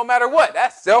love you no matter what.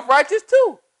 That's self-righteous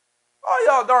too. All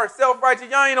y'all darn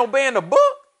self-righteous, y'all ain't obeying the book.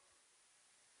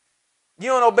 You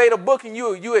don't obey the book and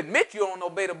you admit you don't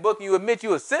obey the book and you admit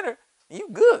you a sinner, you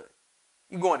good.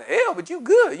 You going to hell, but you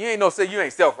good. You ain't you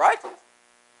ain't self-righteous.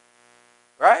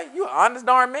 Right? You an honest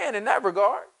darn man in that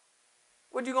regard.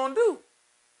 What you gonna do?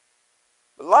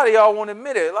 But a lot of y'all won't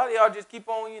admit it. A lot of y'all just keep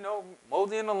on,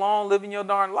 moseying along, living your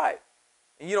darn life.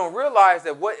 And you don't realize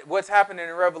that what's happening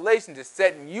in Revelation is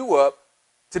setting you up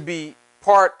to be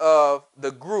part of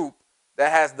the group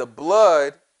that has the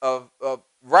blood of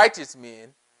righteous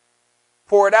men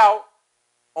poured out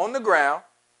on the ground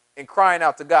and crying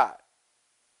out to God.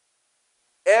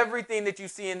 Everything that you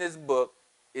see in this book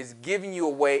is giving you a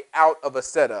way out of a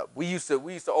setup. We used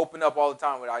to open up all the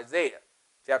time with Isaiah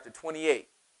chapter 28.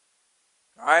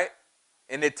 All right?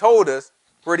 And it told us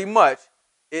pretty much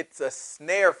it's a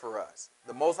snare for us.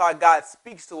 The Most High God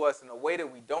speaks to us in a way that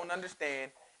we don't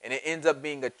understand, and it ends up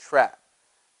being a trap.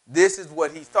 This is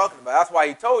what he's talking about. That's why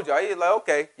he told y'all. He's like,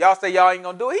 okay, y'all say y'all ain't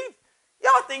going to do it.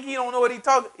 Y'all think he don't know what he's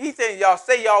talking. He's saying y'all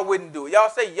say y'all wouldn't do it. Y'all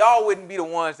say y'all wouldn't be the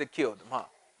ones that killed him, huh?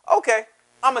 Okay,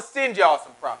 I'm going to send y'all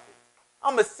some prophets.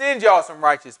 I'm going to send y'all some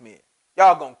righteous men.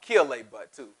 Y'all going to kill they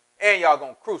butt too. And y'all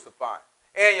going to crucify him.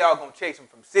 And y'all going to chase him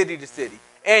from city to city.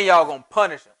 And y'all going to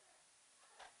punish him.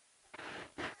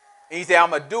 And he said,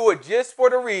 I'm going to do it just for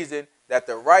the reason that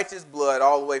the righteous blood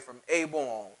all the way from Abel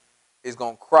on is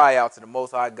going to cry out to the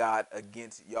Most High God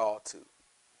against y'all too.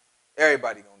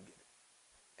 Everybody going to get it.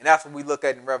 And that's what we look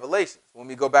at in Revelations. When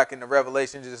we go back into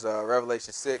Revelations, it's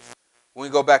Revelation 6. When we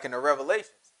go back into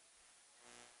Revelations,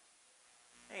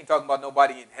 I ain't talking about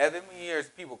nobody in heaven. When you hear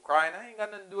people crying, I ain't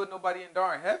got nothing to do with nobody in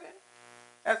darn heaven.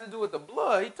 It has to do with the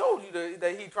blood. He told you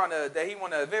that he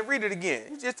want to read it again.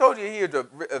 He just told you here to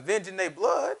avenging their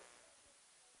blood.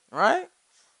 Right?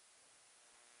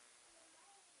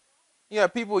 You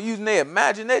have people using their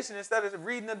imagination instead of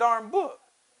reading the darn book.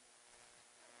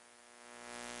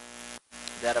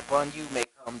 That upon you may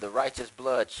come the righteous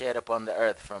blood shed upon the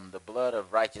earth, from the blood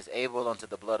of righteous Abel unto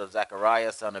the blood of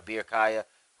Zechariah, son of Berechiah,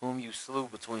 whom you slew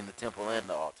between the temple and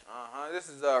the altar. This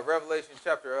is Revelation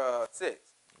chapter 6.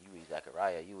 You read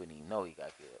Zechariah, you wouldn't even know he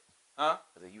got killed. Huh?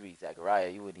 Because if you read Zechariah,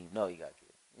 you wouldn't even know he got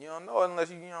killed. You don't know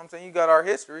unless you know what I'm saying, you got our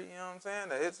history, you know what I'm saying?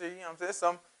 The history, you know what I'm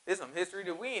saying? There's some history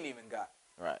that we ain't even got.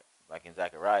 Right. Like in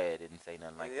Zechariah, it didn't say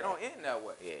nothing like that. It don't end that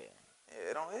way. Yeah.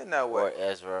 It don't end that way. Or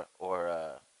Ezra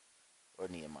or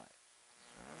Nehemiah. You know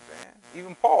what I'm saying?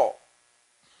 Even Paul.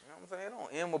 You know what I'm saying? It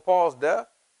don't end with Paul's death.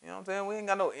 You know what I'm saying? We ain't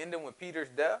got no ending with Peter's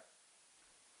death.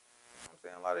 You know what I'm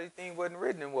saying? A lot of these things wasn't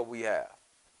written in what we have.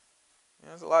 You know,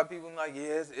 there's a lot of people like,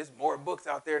 yeah, it's more books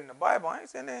out there than the Bible. I ain't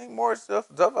saying there ain't more stuff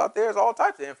out there. There's all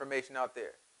types of information out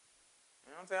there.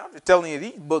 You know what I'm saying? I'm just telling you,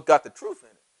 these books got the truth in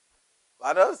it. A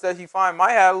lot of other stuff you find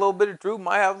might have a little bit of truth,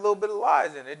 might have a little bit of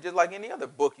lies in it, just like any other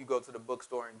book you go to the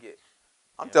bookstore and get.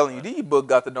 I'm telling you, these books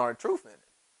got the darn truth in it.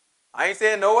 I ain't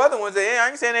saying no other ones. I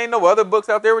ain't saying there ain't no other books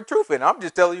out there with truth in it. I'm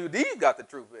just telling you these got the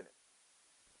truth in it.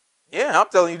 Yeah, I'm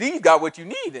telling you these got what you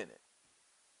need in it.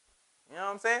 You know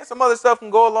what I'm saying? Some other stuff can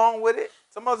go along with it.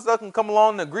 Some other stuff can come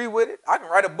along and agree with it. I can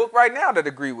write a book right now that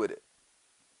agree with it.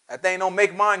 That thing don't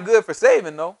make mine good for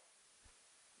saving, though.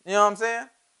 You know what I'm saying?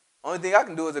 Only thing I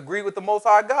can do is agree with the Most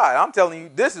High God. I'm telling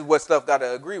you, this is what stuff got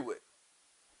to agree with.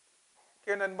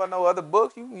 Care nothing about no other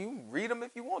books. You read them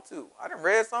if you want to. I done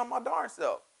read some my darn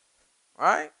self.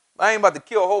 Right? I ain't about to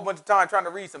kill a whole bunch of time trying to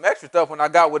read some extra stuff when I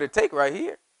got what it take right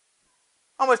here.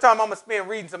 How much time I'm going to spend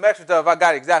reading some extra stuff if I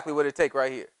got exactly what it take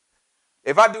right here?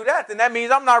 If I do that, then that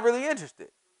means I'm not really interested.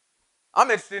 I'm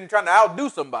interested in trying to outdo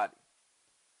somebody.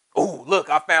 Oh, look,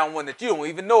 I found one that you don't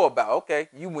even know about. Okay,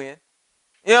 you win.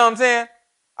 You know what I'm saying?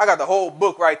 I got the whole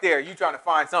book right there. You trying to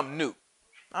find something new.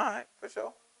 All right, for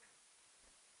sure.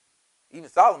 Even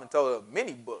Solomon told of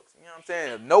many books, you know what I'm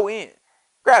saying, of no end.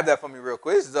 Grab that for me real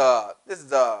quick. This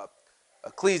is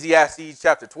Ecclesiastes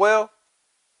chapter 12.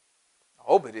 I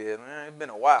hope it is, man. It's been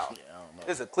a while. Yeah, I don't know.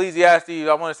 This is Ecclesiastes,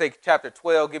 I want to say chapter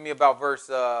 12. Give me about verse,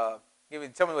 tell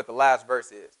me what the last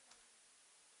verse is.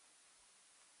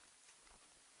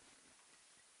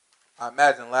 I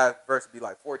imagine the last verse would be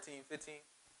like 14, 15,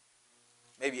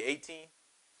 maybe 18.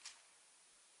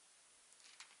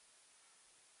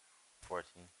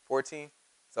 14. 14.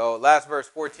 So last verse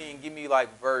 14, give me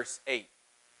like verse 8.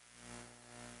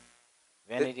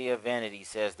 Vanity of vanity,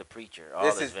 says the preacher. All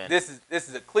is vanity. This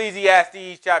is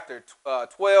Ecclesiastes chapter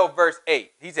 12, verse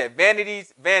 8. He said,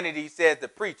 vanity, says the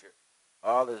preacher.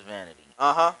 All is vanity.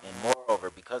 Uh-huh. And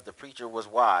moreover, because the preacher was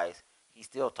wise, he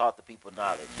still taught the people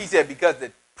knowledge. He said, because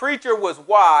the preacher was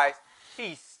wise,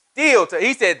 he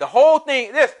said the whole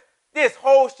thing, this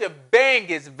whole shebang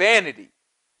is vanity.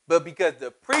 But because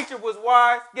the preacher was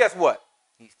wise, guess what?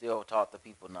 He still taught the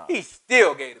people knowledge. He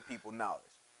still gave the people knowledge.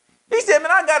 He said,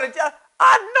 man, I got a job.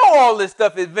 I know all this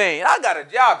stuff is vain. I got a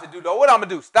job to do, though. What I'm going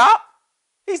to do, stop?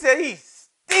 He said he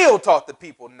still taught the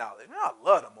people knowledge. Man, I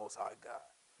love the Most High God.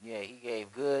 Yeah, he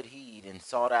gave good heed and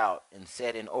sought out and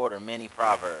set in order many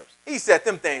proverbs. He set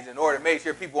them things in order, made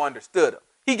sure people understood them.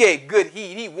 He gave good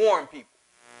heed. He warned people.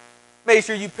 Made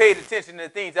sure you paid attention to the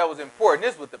things that was important.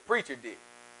 This is what the preacher did.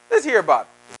 Let's hear about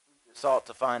it. Sought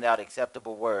to find out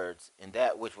acceptable words, and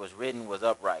that which was written was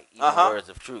upright, even words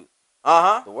of truth.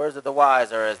 The words of the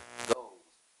wise are as gold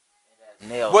and as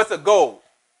nails. What's a gold?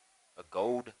 A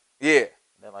gold? Yeah.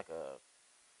 They're like a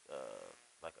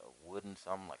wooden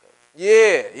something, like a...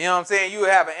 Yeah, you know what I'm saying? You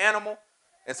have an animal,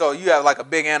 and so you have like a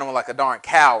big animal like a darn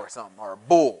cow or something, or a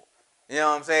bull. You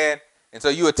know what I'm saying? And so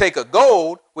you would take a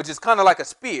gold, which is kind of like a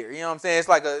spear. You know what I'm saying? It's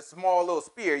like a small little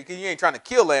spear. You ain't trying to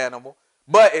kill the animal.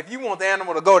 But if you want the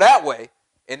animal to go that way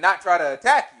and not try to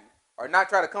attack you or not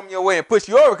try to come your way and push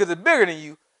you over because it's bigger than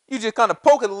you, you just kind of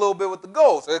poke it a little bit with the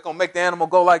gold. So it's going to make the animal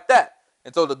go like that.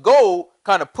 And so the gold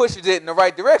kind of pushes it in the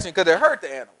right direction because it hurt the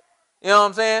animal. You know what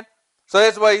I'm saying? So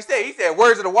that's what he said. He said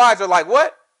words of the wise are like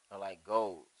what? Are like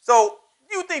gold. So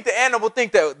you think the animal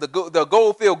think that the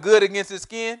gold feel good against his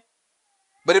skin?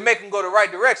 But it make him go the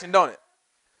right direction, don't it?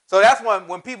 So that's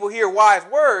when people hear wise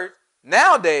words,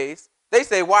 nowadays, they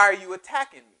say, why are you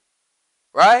attacking me?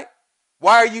 Right?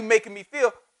 Why are you making me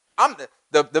feel? I'm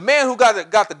the man who got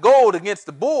the gold against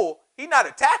the bull, he's not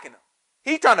attacking him.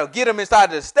 He's trying to get him inside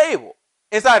of the stable.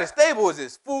 Inside the stable is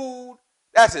his food.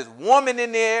 That's his woman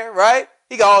in there, right?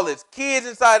 He got all his kids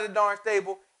inside the darn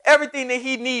stable. Everything that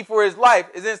he needs for his life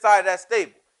is inside that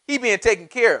stable. He being taken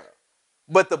care of.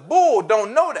 But the bull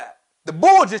don't know that. The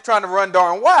bull just trying to run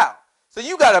darn wild. So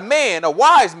you got a man, a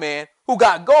wise man, who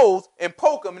got goals and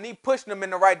poke him and he pushing them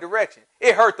in the right direction.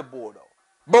 It hurt the bull though.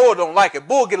 Bull don't like it.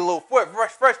 Bull get a little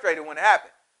frustrated when it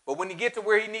happens. But when he get to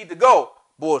where he need to go,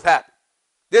 bull's happy.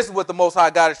 This is what the Most High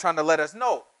God is trying to let us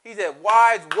know. He said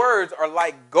wise words are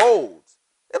like golds.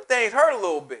 Them things hurt a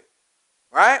little bit.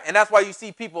 Right? And that's why you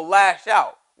see people lash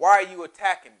out. Why are you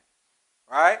attacking me?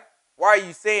 Right? Why are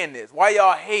you saying this? Why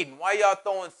y'all hating? Why y'all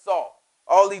throwing salt?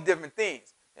 All these different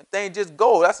things. And things just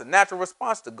gold. That's a natural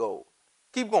response to gold.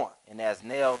 Keep going. And as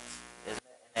nails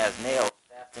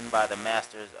fastened by the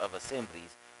masters of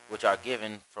assemblies, which are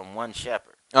given from one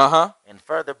shepherd. Uh-huh. And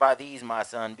further by these, my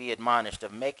son, be admonished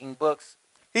of making books.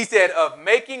 He said of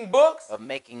making books. Of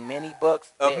making many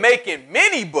books. Of making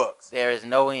many books. There is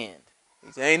no end.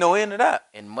 He said ain't no end to that.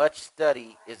 And much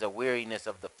study is a weariness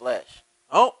of the flesh.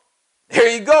 Oh, there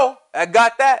you go. I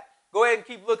got that. Go ahead and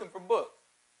keep looking for books.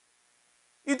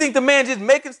 You think the man just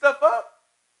making stuff up?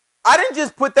 I didn't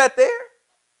just put that there.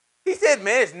 He said, man,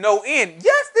 there's no end.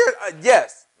 Yes,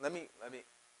 yes.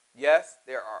 Yes,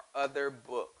 there are other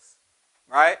books,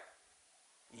 right?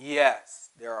 Yes,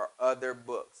 there are other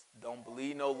books. Don't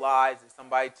believe no lies if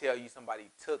somebody tell you somebody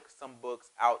took some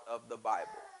books out of the Bible.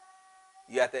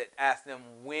 You have to ask them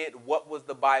what was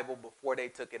the Bible before they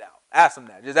took it out. Ask them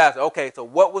that. Just ask them, okay, so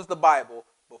what was the Bible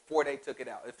before they took it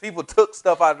out? If people took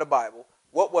stuff out of the Bible,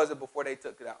 what was it before they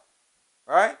took it out?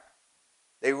 Right?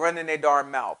 They run in their darn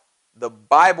mouth. The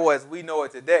Bible as we know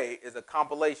it today is a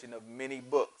compilation of many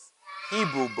books,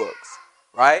 Hebrew books,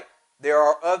 right? There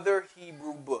are other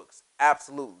Hebrew books,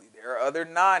 absolutely. There are other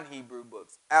non-Hebrew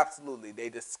books, absolutely. They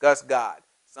discuss God.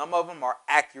 Some of them are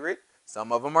accurate,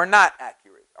 some of them are not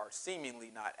accurate, or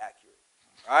seemingly not accurate,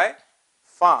 right?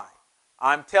 Fine.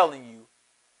 I'm telling you,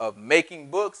 of making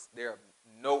books, there are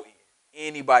no end.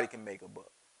 Anybody can make a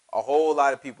book. A whole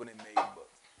lot of people that made books.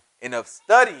 And of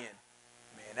studying,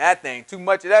 man, that thing, too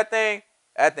much of that thing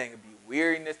would be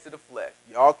weariness to the flesh.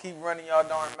 Y'all keep running y'all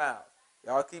darn mouths.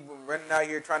 Y'all keep running out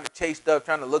here trying to chase stuff,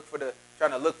 trying to look for the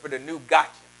new gotcha.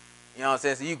 You know what I'm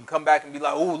saying? So you can come back and be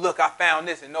like, oh, look, I found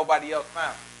this and nobody else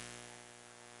found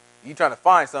it. You trying to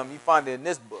find something, you find it in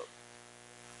this book.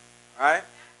 Right?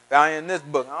 Found it in this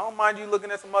book. I don't mind you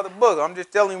looking at some other book. I'm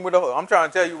just telling you I'm trying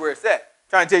to tell you where it's at. I'm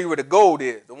trying to tell you where the gold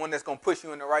is, the one that's going to push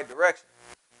you in the right direction.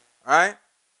 All right?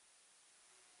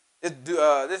 Keep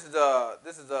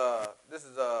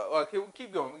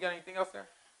going. We got anything else there?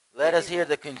 Let us hear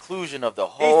the conclusion of the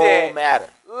whole matter.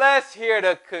 Let's hear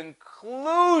the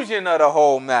conclusion of the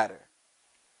whole matter.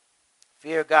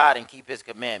 Fear God and keep his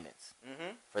commandments.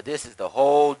 Mm-hmm. For this is the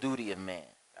whole duty of man.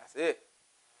 That's it.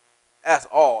 That's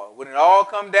all. When it all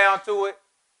comes down to it,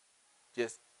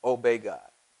 just obey God.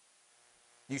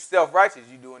 You self-righteous,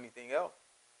 you do anything else.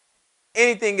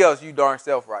 Anything else, you darn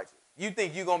self-righteous. You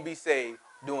think you're going to be saved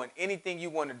doing anything you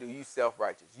want to do, you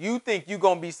self-righteous. You think you're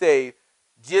going to be saved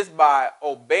just by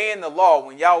obeying the law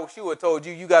when Yahushua told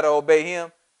you got to obey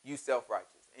him, you self-righteous.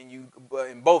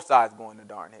 And both sides going to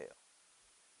darn hell.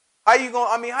 How you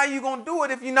going to do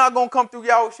it if you're not going to come through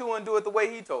Yahushua and do it the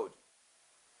way he told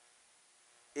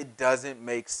you? It doesn't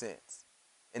make sense.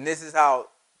 And this is how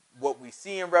what we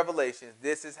see in Revelations,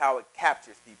 this is how it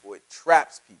captures people. It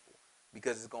traps people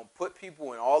because it's going to put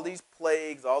people in all these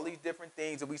plagues, all these different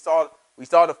things. And we saw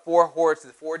the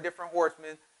four different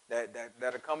horsemen that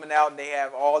are coming out, and they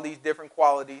have all these different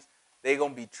qualities. They're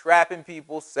going to be trapping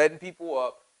people, setting people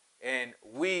up, and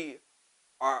we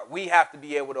have to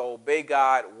be able to obey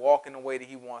God, walk in the way that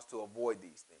he wants to avoid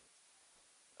these things.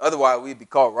 Otherwise, we'd be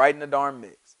caught right in the darn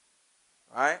mix.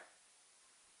 Right?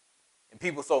 And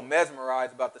people so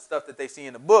mesmerized about the stuff that they see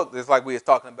in the book, just like we was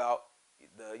talking about,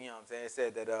 it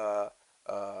said that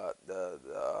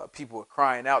the people were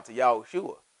crying out to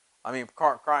Yahushua.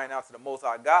 Crying out to the Most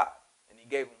High God, and he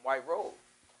gave them white robes.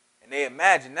 And they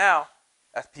imagine now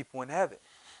that's people in heaven,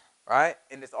 right?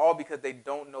 And it's all because they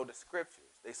don't know the scriptures.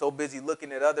 They're so busy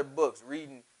looking at other books,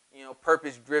 reading,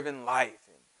 purpose-driven life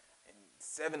and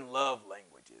 7 love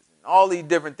languages and all these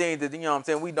different things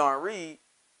that, we don't read.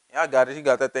 Yeah, I got it. She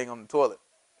got that thing on the toilet.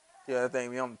 Yeah, that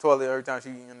thing be on the toilet every time she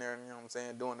in there,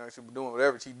 she be doing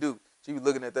whatever she do. She be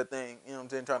looking at that thing,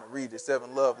 trying to read the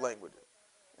 7 love languages.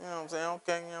 You know what I'm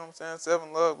saying? Okay,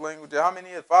 7 love languages. How many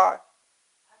is 5? I've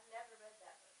never read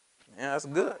that book. Yeah, that's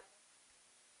good.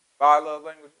 5 love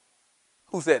languages?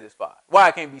 Who said it's 5? Why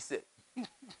it can't be 6?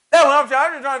 That's what I'm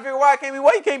just trying to figure why it can't be.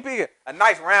 Why you can't pick a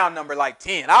nice round number like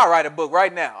 10? I'll write a book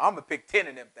right now. I'm going to pick 10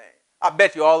 of them things. I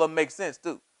bet you all of them make sense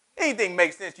too. Anything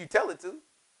makes sense, you tell it to.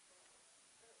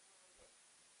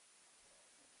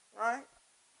 Right?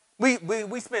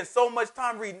 We spend so much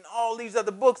time reading all these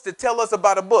other books to tell us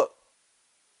about a book.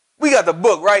 We got the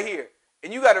book right here.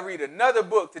 And you got to read another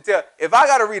book to tell. If I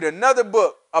got to read another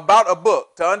book about a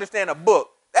book to understand a book,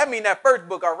 that means that first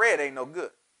book I read ain't no good.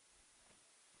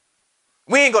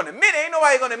 We ain't going to admit it. Ain't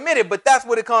nobody going to admit it, but that's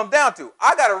what it comes down to. If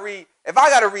I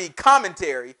got to read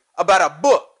commentary about a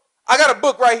book, I got a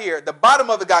book right here. The bottom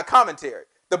of it got commentary.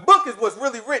 The book is what's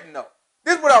really written, though.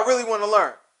 This is what I really want to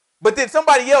learn. But then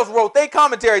somebody else wrote their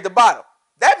commentary at the bottom.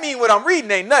 That means what I'm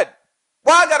reading ain't nothing.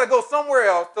 Why I got to go somewhere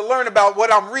else to learn about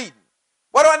what I'm reading?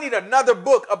 Why do I need another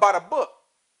book about a book?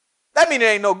 That means it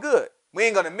ain't no good. We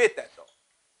ain't going to admit that, though.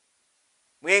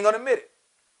 We ain't going to admit it.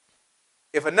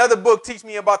 If another book teach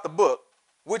me about the book,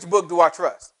 which book do I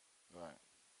trust? Right.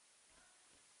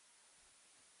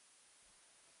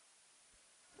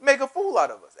 Make a fool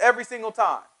out of us every single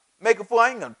time. Make a fool.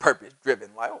 I ain't gonna purpose driven.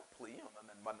 Like, oh please, you don't know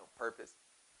nothing about no purpose.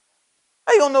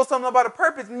 How you gonna know something about a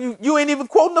purpose and you ain't even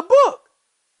quoting the book?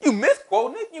 You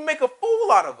misquoting it. You make a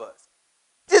fool out of us.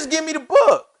 Just give me the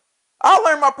book. I'll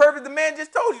learn my purpose. The man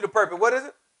just told you the purpose. What is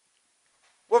it?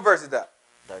 What verse is that?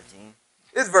 13.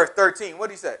 It's verse 13. What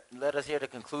did he say? Let us hear the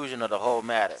conclusion of the whole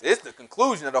matter. It's the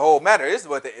conclusion of the whole matter. This is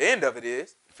what the end of it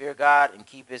is. Fear God and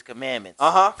keep his commandments.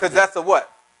 Because that's the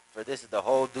what? For this is the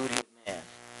whole duty of man.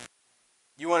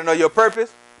 You want to know your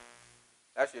purpose?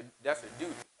 That's your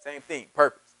duty. Same thing,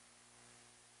 purpose.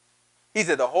 He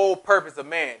said the whole purpose of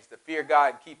man is to fear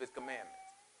God and keep his commandments.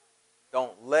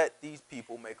 Don't let these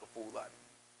people make a fool out of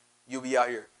you. You'll be out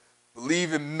here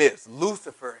believing myths.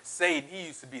 Lucifer and Satan, he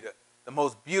used to be the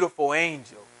most beautiful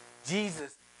angel.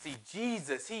 Jesus, he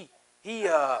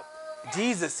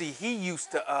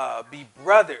used to be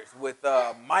brothers with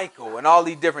Michael and all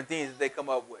these different things that they come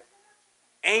up with.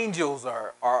 Angels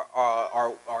are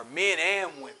men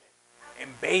and women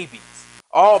and babies.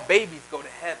 All babies go to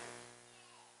heaven.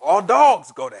 All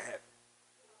dogs go to heaven.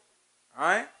 All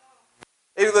right?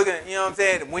 If you're looking at, you know what I'm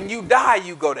saying? When you die,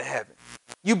 you go to heaven.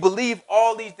 You believe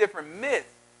all these different myths.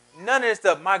 None of this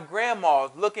stuff. My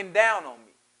grandma's looking down on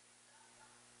me.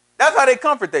 That's how they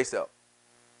comfort themselves.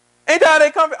 Ain't that how they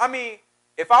comfort? I mean,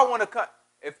 if I want to,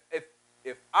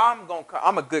 if I'm going to,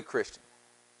 I'm a good Christian,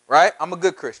 right? I'm a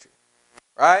good Christian,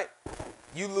 right?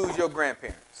 You lose your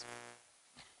grandparents.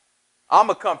 I'm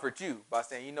going to comfort you by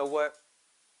saying, you know what?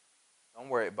 Don't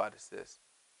worry about it, sis.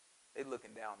 They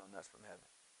looking down on us from heaven.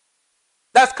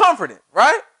 That's comforting,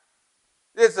 right?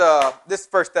 This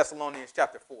 1 Thessalonians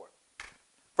chapter 4.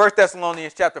 1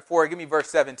 Thessalonians chapter 4, give me verse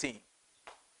 17.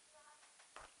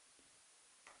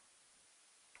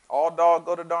 All dogs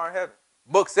go to darn heaven.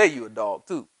 Book say you a dog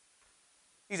too.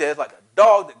 He said it's like a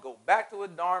dog that go back to a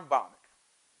darn vomit.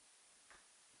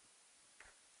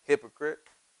 Hypocrite.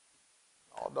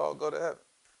 All dogs go to heaven.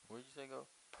 Where'd you say go?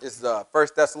 This is 1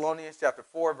 Thessalonians chapter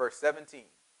 4, verse 17.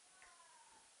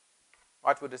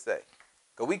 Watch what it say.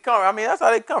 Because we come, I mean, that's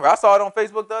how they come. I saw it on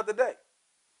Facebook the other day.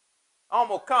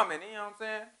 Almost commenting, you know what I'm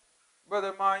saying? Brother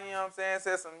of mine, you know what I'm saying,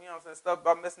 said some, you know what I'm saying, stuff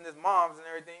about missing his moms and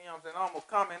everything, you know what I'm saying? Almost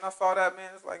commenting. I saw that,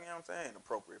 man. It's like, you know what I'm saying,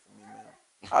 inappropriate for me, man.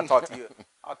 I'll talk to you.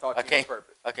 I'll talk to you on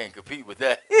purpose. I can't compete with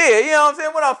that. Yeah, you know what I'm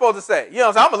saying? What I'm supposed to say? You know what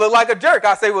I'm saying? I'm going to look like a jerk.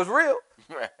 I say what's real.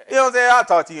 Right. You know what I'm saying? I'll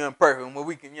talk to you in person when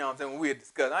we can, you know what I'm saying, when we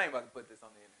discuss. I ain't about to put this on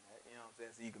the internet, you know what I'm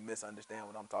saying, so you can misunderstand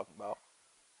what I'm talking about.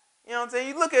 You know what I'm saying?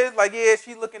 You look at it like, yeah,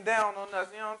 she's looking down on us.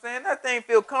 You know what I'm saying? That thing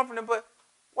feel comforting, but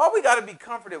why we got to be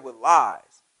comforted with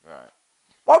lies? Right.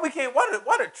 Why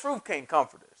the truth can't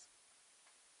comfort us?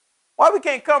 Why we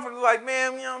can't comfort us like,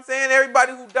 man, you know what I'm saying?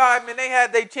 Everybody who died, man, they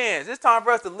had their chance. It's time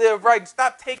for us to live right and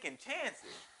stop taking chances.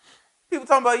 People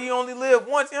talking about you only live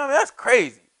once. You know what I mean? That's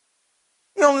crazy.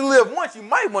 You only live once. You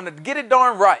might want to get it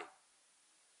darn right.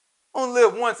 Only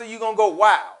live once, so you going to go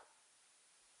wild.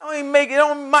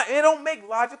 It don't make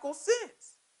logical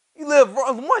sense. You live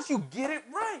once, you get it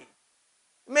right.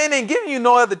 Man ain't giving you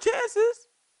no other chances.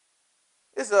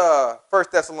 It's 1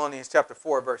 Thessalonians chapter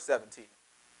 4, verse 17.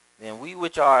 Then we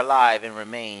which are alive and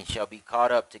remain shall be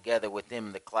caught up together with them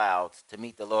in the clouds to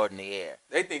meet the Lord in the air.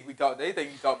 They think you talk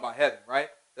about heaven, right?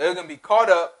 They're going to be caught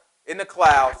up in the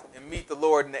clouds and meet the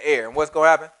Lord in the air. And what's going to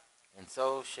happen? And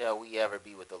so shall we ever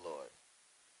be with the Lord.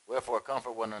 Wherefore,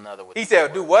 comfort one another with these words. He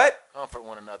said, do what? Comfort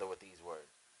one another with these words.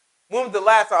 When was the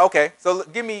last time? Okay, so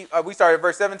give me, we started at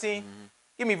verse 17. Mm-hmm.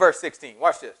 Give me verse 16.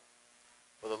 Watch this.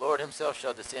 For the Lord himself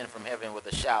shall descend from heaven with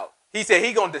a shout. He said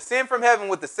he's going to descend from heaven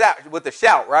with a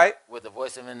shout, right? With the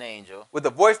voice of an angel. With the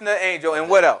voice of the angel, and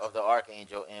what else? Of the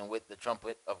archangel, and with the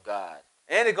trumpet of God.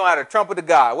 And it's going to have a trumpet of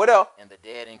God. What else? And the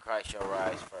dead in Christ shall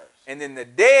rise first. And then the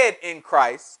dead in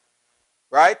Christ,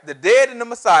 right? The dead in the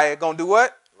Messiah going to do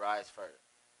what? Rise first.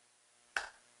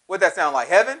 What that sound like?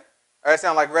 Heaven? Or that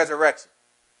sound like resurrection?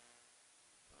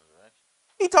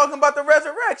 He talking about the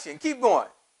resurrection. Keep going.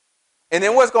 And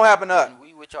then what's going to happen to us? And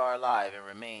we which are alive and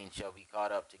remain shall be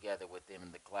caught up together with them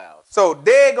in the clouds. So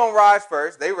dead going to rise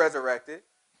first. They resurrected.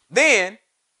 Then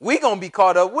we going to be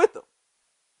caught up with them.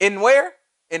 In where?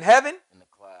 In heaven? In the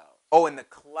clouds. Oh, in the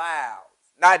clouds.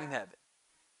 Not in heaven.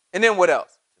 And then what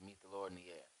else? To meet the Lord in the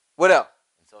air. What else?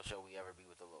 And so shall we ever be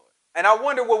with the Lord. And I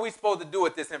wonder what we're supposed to do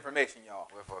with this information, y'all.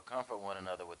 Wherefore comfort one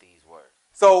another with these words.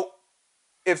 So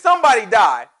if somebody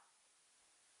died,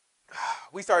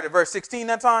 we started at verse 16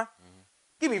 that time. Mm-hmm.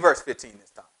 Give me verse 15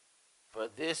 this time. For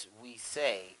this we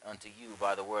say unto you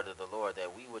by the word of the Lord,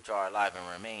 that we which are alive and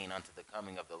remain unto the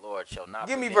coming of the Lord shall not.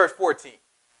 Give me verse 14.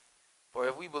 For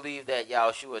if we believe that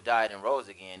Yahushua died and rose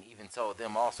again, even so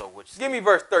them also which sleep. Give me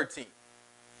verse 13.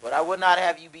 But I would not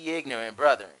have you be ignorant,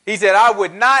 brethren. He said, I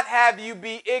would not have you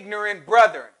be ignorant,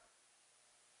 brethren.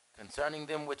 Concerning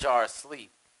them which are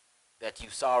asleep, that you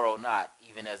sorrow not,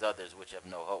 even as others which have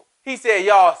no hope. He said,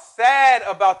 y'all sad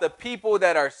about the people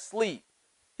that are asleep.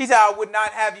 He said, I would not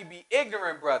have you be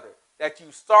ignorant, brother, that you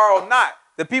sorrow not.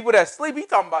 The people that sleep, he's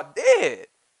talking about dead.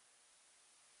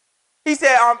 He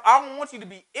said, I don't want you to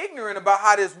be ignorant about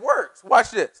how this works. Watch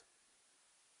this.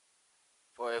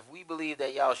 For if we believe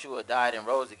that Yahushua died and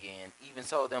rose again, even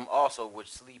so them also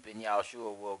which sleep in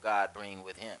Yahushua will God bring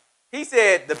with him. He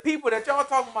said, the people that y'all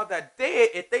talking about that dead,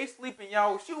 if they sleep in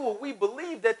Yahushua, we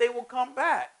believe that they will come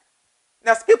back.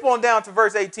 Now skip on down to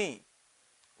verse 18.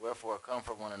 Wherefore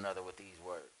comfort one another with these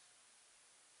words.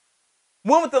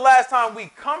 When was the last time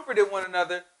we comforted one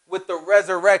another with the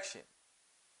resurrection?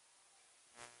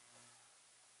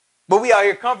 But we out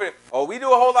here comforting. Oh, we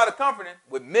do a whole lot of comforting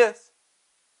with myths.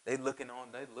 They looking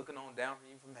on down from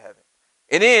you from heaven.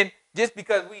 And then just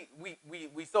because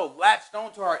we so latched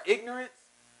on to our ignorance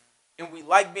and we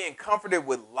like being comforted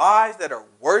with lies that are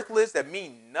worthless, that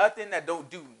mean nothing, that don't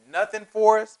do nothing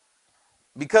for us,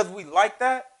 because we like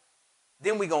that,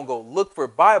 then we going to go look for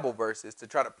Bible verses to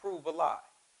try to prove a lie.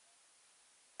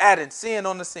 Adding sin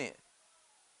on the sin.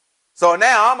 So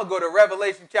now I'm going to go to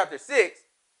Revelation chapter 6,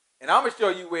 and I'm going to show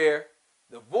you where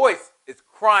the voice is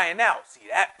crying out. See,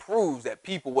 that proves that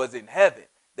people was in heaven.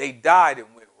 They died and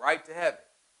went right to heaven.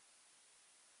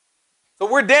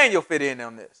 So where Daniel fit in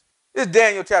on this? This is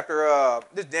Daniel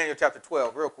chapter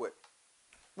 12, real quick.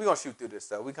 We're going to shoot through this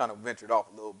stuff. We kind of ventured off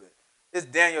a little bit. This is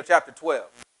Daniel chapter 12.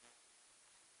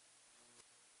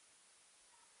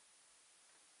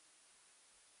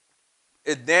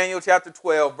 It's Daniel chapter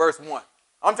 12, verse 1.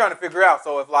 I'm trying to figure out,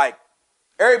 so if like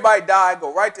everybody died,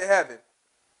 go right to heaven,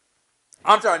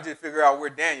 I'm trying to just figure out where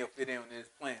Daniel fit in this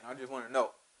plan. I just want to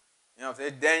know. You know what I'm saying?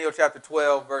 It's Daniel chapter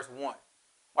 12, verse 1.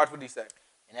 Watch what he says.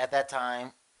 And at that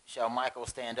time shall Michael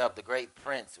stand up, the great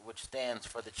prince, which stands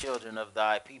for the children of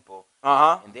thy people.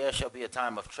 And there shall be a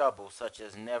time of trouble, such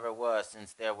as never was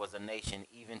since there was a nation,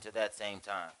 even to that same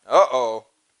time.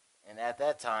 And at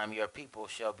that time your people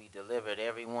shall be delivered,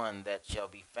 every one that shall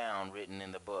be found written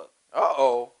in the book.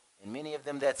 And many of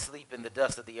them that sleep in the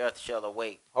dust of the earth shall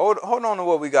awake. Hold on to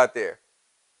what we got there.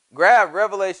 Grab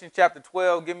Revelation chapter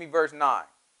 12. Give me verse 9.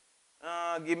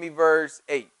 Give me verse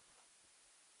 8.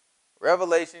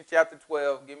 Revelation chapter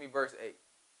 12. Give me verse 8.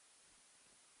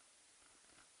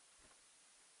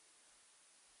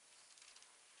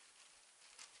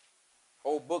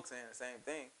 Whole book saying the same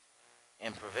thing.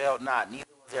 And prevailed not, neither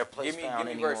was their place found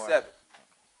anymore. Give me verse 7.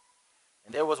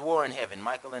 And there was war in heaven,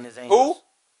 Michael and his angels.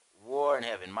 Who? War in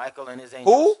heaven, Michael and his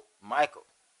angels. Who? Michael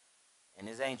and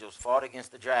his angels fought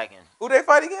against the dragon. Who they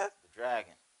fight against? The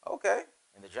dragon. Okay.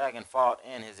 And the dragon fought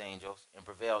and his angels, and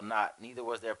prevailed not, neither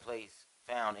was their place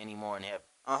found any more in heaven.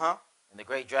 And the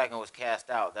great dragon was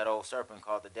cast out, that old serpent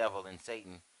called the devil and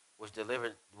Satan, which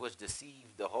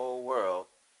deceived the whole world.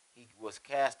 He was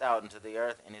cast out into the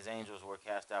earth, and his angels were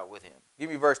cast out with him. Give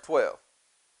me verse 12.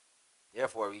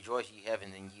 Therefore rejoice, ye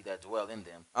heavens, and ye that dwell in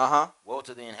them. Woe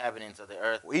to the inhabitants of the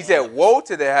earth. He said, woe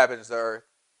to the inhabitants of the earth.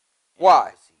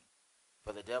 Why?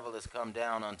 For the devil is come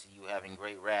down unto you having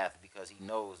great wrath, because he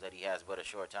knows that he has but a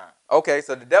short time. Okay,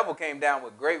 so the devil came down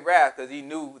with great wrath because he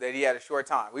knew that he had a short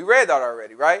time. We read that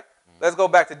already, right? Let's go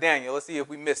back to Daniel. Let's see if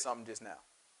we missed something just now.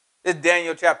 This is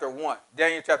Daniel chapter 1.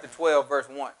 Daniel chapter 12, verse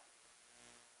 1.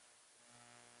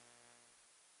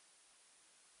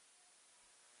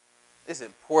 It's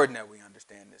important that we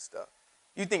understand this stuff.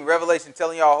 You think Revelation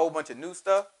telling y'all a whole bunch of new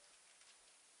stuff?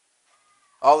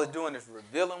 All it's doing is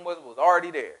revealing what was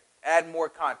already there. Add more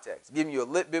context. Giving you a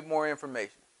little bit more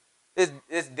information.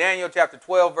 It's Daniel chapter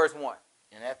 12, verse 1.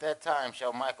 And at that time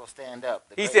shall Michael stand up.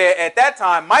 He said, at that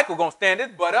time, Michael going to stand his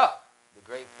butt up. The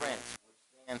great prince, which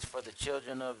stands for the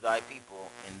children of thy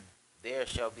people, and there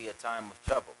shall be a time of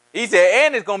trouble. He said,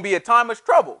 and it's going to be a time of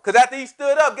trouble. Because after he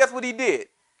stood up, guess what he did?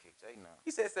 Kicked Satan out. He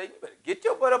said, Satan, you better get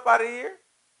your butt up out of here.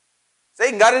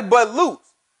 Satan got his butt loose.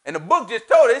 And the book just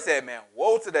told it, it said, man,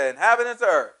 woe to the inhabitants of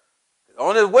earth.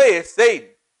 On his way is Satan.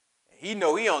 And he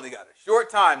know he only got a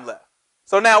short time left.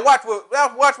 So now watch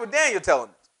what Daniel telling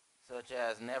us. Such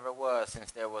as never was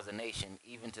since there was a nation,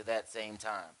 even to that same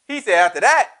time. He said after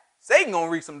that, Satan going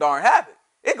to wreak some darn havoc.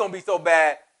 It's going to be so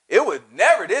bad, it was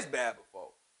never this bad before.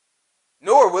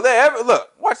 Nor will it ever, look,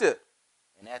 watch this.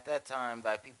 And at that time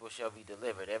thy people shall be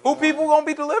delivered. Who people going to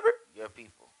be delivered? Your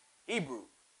people. Hebrews.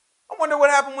 I wonder what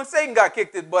happened when Satan got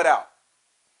kicked his butt out.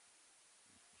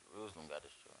 Jerusalem got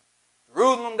destroyed.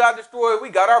 Jerusalem got destroyed. We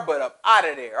got our butt up out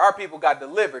of there. Our people got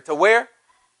delivered to where?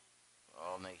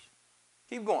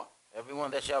 Keep going. Everyone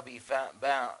that shall be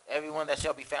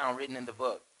found written in the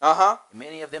book.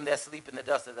 Many of them that sleep in the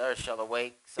dust of the earth shall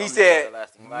awake. He said,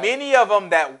 many of them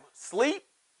that sleep.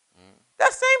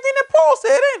 That's the same thing that Paul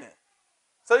said, ain't it?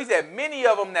 So he said, many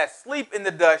of them that sleep in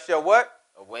the dust shall what?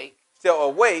 Awake. Shall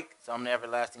awake. Some to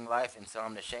everlasting life, and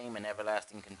some to shame and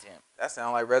everlasting contempt. That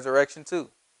sounds like resurrection too.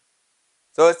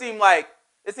 So it seemed like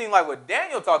what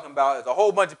Daniel talking about is a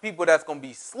whole bunch of people that's going to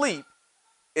be asleep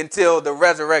until the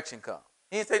resurrection comes.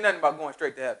 He didn't say nothing about going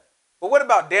straight to heaven. But what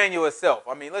about Daniel itself?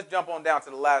 I mean, let's jump on down to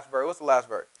the last verse. What's the last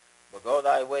verse? But go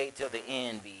thy way till the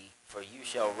end be, for you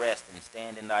shall rest and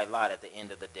stand in thy lot at the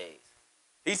end of the days.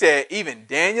 He said, even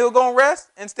Daniel going to rest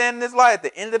and stand in his lot at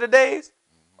the end of the days?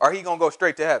 Or he going to go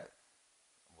straight to heaven?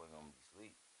 We're going to be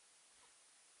asleep.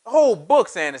 The whole book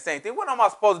saying the same thing. What am I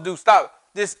supposed to do? Stop.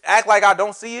 Just act like I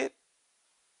don't see it?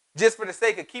 Just for the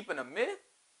sake of keeping a myth?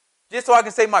 Just so I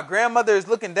can say my grandmother is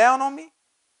looking down on me?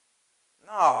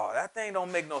 No, that thing don't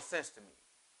make no sense to me.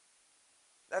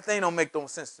 That thing don't make no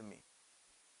sense to me.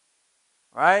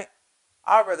 Right?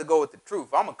 I'd rather go with the truth.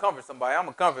 I'm going to comfort somebody. I'm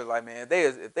going to comfort like, man,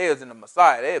 if they was in the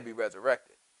Messiah, they'd be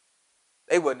resurrected.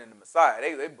 They wasn't in the Messiah.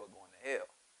 They were going to hell.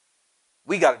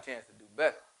 We got a chance to do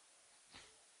better.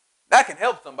 That can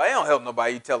help somebody. It don't help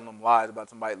nobody you telling them lies about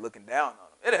somebody looking down on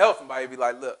them. It'll help somebody be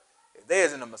like, look, if they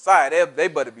is in the Messiah, they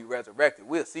better be resurrected.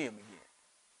 We'll see them again.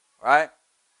 Right?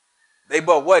 They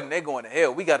but wasn't. They going to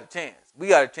hell. We got a chance. We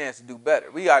got a chance to do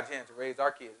better. We got a chance to raise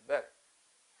our kids better.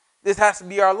 This has to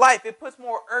be our life. It puts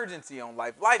more urgency on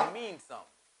life. Life means something.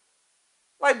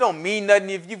 Life don't mean nothing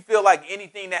if you feel like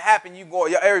anything that happened,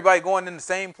 everybody going in the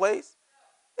same place.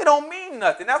 It don't mean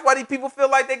nothing. That's why these people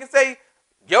feel like they can say,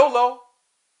 YOLO.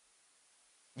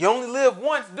 You only live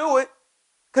once, do it.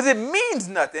 Because it means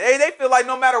nothing. Hey, they feel like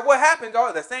no matter what happens,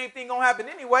 the same thing going to happen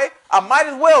anyway. I might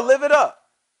as well live it up.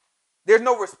 There's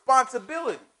no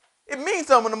responsibility. It means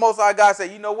something when the Most High God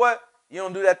say, you know what? You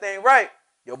don't do that thing right,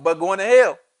 your butt going to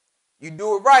hell. You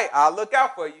do it right, I'll look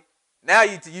out for you. Now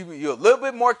you're a little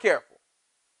bit more careful.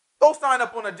 Go sign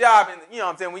up on a job, and you know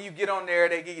what I'm saying, when you get on there,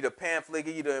 they give you the pamphlet,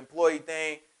 give you the employee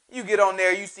thing. You get on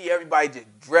there, you see everybody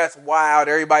just dressed wild,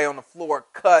 everybody on the floor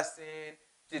cussing,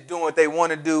 just doing what they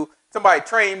want to do. Somebody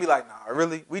train be like, nah,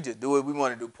 really? We just do what we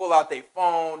want to do. Pull out their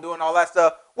phone, doing all that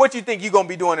stuff. What you think you're going to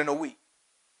be doing in a week?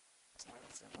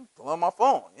 I'm pulling my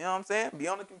phone, you know what I'm saying? Be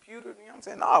on the computer, you know what I'm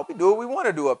saying? No, we do what we want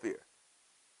to do up here.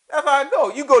 That's how it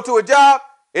go. You go to a job,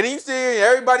 and then you see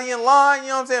everybody in line, you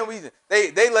know what I'm saying?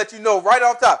 They let you know right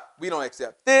off top, we don't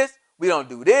accept this, we don't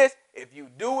do this. If you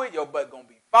do it, your butt going to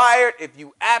be fired. If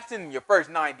you absent in your first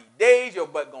 90 days, your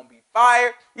butt going to be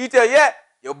fired. You tell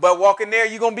your butt walk in there,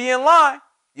 you're going to be in line.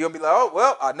 You're going to be like, oh,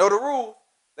 well, I know the rules.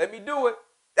 Let me do it.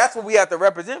 That's what we have to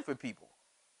represent for people.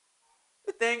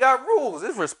 This thing got rules.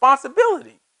 It's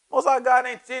responsibility. Most of our God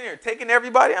ain't sitting here taking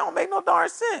everybody. That don't make no darn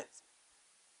sense.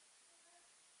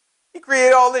 He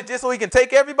created all this just so he can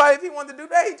take everybody. If he wanted to do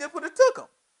that, he just would have took them.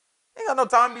 He ain't got no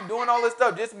time to be doing all this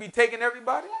stuff just to be taking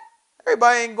everybody.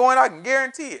 Everybody ain't going, I can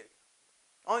guarantee it.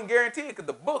 I can guarantee it because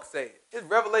the book say it. It's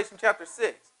Revelation chapter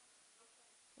 6.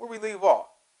 Where we leave off?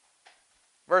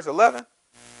 Verse 11? Verse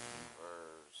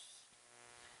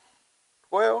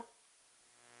 12?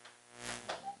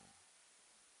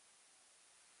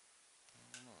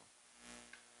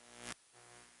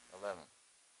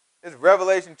 It's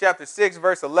Revelation chapter 6,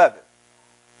 verse 11.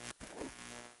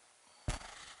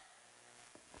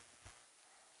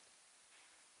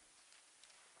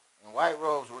 And white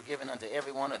robes were given unto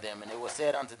every one of them, and it was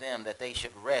said unto them that they should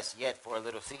rest yet for a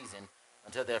little season,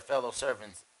 until their fellow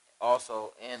servants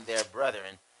also and their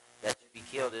brethren that should be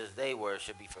killed as they were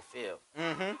should be fulfilled.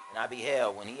 Mm-hmm. And I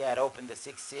beheld, when he had opened the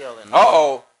sixth seal. And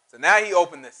so now he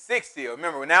opened the sixth seal.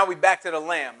 Remember, now we back to the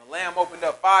Lamb. The Lamb opened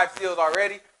up 5 seals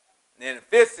already. And then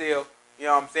the 5th seal, you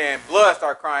know what I'm saying, blood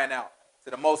started crying out to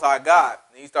the Most High God.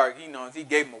 And he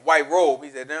gave him a white robe.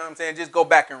 He said, you know what I'm saying, just go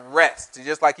back and rest.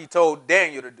 Just like he told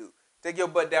Daniel to do. Take your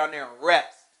butt down there and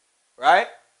rest. Right?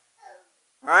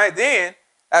 All right, then,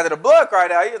 after the blood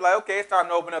cried out, he was like, okay, it's time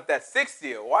to open up that 6th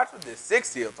seal. Watch what this 6th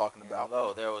seal talking about.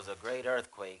 Lo, there was a great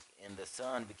earthquake, and the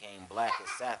sun became black as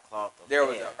sackcloth of There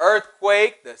was an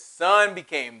earthquake. The sun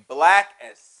became black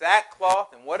as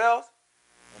sackcloth. And what else?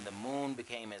 And the moon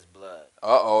became as blood.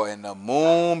 And the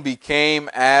moon became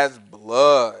as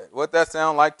blood. What that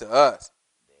sound like to us?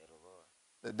 Day of the Lord.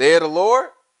 The day of the Lord?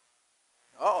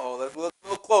 Let's look a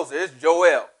little closer. It's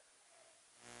Joel.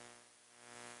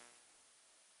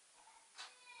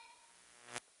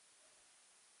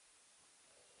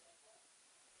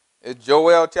 It's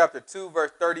Joel chapter 2,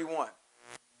 verse 31.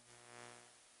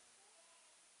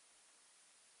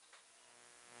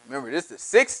 Remember, this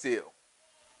is the 6th seal.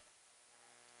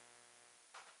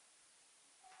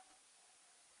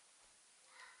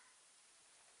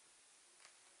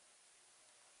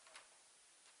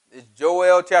 It's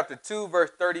Joel chapter 2,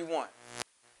 verse 31.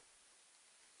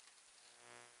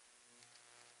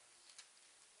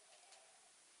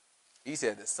 He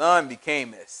said the sun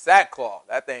became as sackcloth.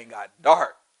 That thing got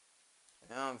dark.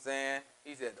 You know what I'm saying?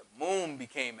 He said the moon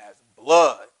became as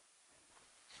blood.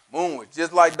 Moon was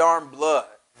just like darn blood.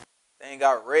 Thing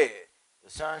got red. The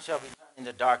sun shall be turned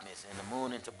into darkness and the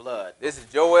moon into blood. This is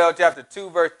Joel chapter 2,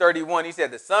 verse 31. He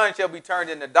said the sun shall be turned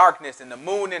into darkness and the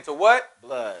moon into what?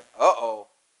 Blood. Uh-oh.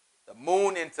 The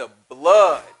moon into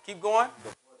blood. Keep going.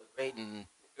 Before the great and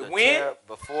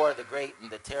before the great and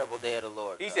the terrible day of the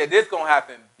Lord. He said this going to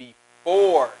happen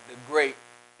before the great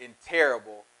and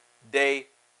terrible day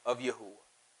of Yahuwah.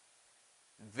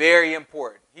 Very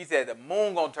important. He said the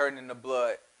moon going to turn into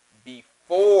blood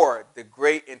before the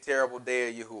great and terrible day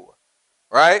of Yahuwah.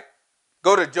 Right?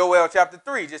 Go to Joel chapter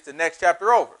 3, just the next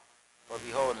chapter over. For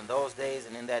behold, in those days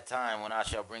and in that time when I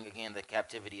shall bring again the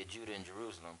captivity of Judah and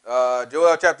Jerusalem.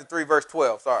 Joel chapter 3, verse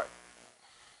 12. Sorry.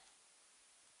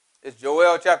 It's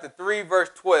Joel chapter 3, verse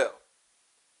 12.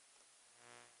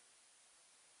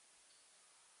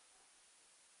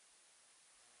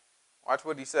 Watch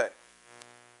what he say.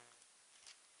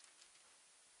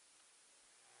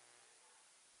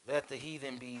 Let the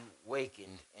heathen be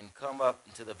wakened and come up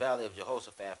into the valley of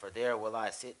Jehoshaphat, for there will I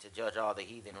sit to judge all the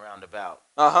heathen round about.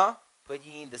 Put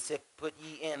ye in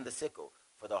the sickle,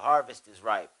 for the harvest is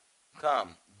ripe.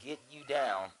 Come, get you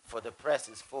down, for the press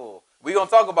is full. We're going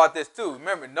to talk about this too.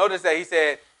 Remember, notice that he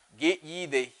said, get ye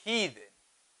the heathen,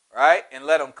 right? And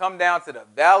let them come down to the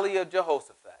valley of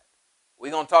Jehoshaphat.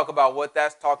 We're going to talk about what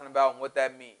that's talking about and what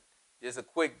that means. Just a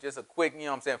quick, you know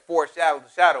what I'm saying,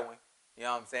 foreshadowing. You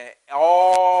know what I'm saying?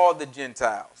 All the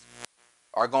Gentiles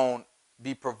are going to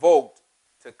be provoked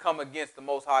to come against the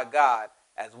Most High God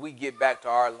as we get back to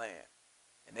our land.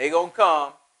 And they going to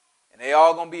come, and they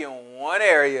all going to be in one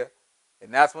area,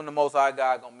 and that's when the Most High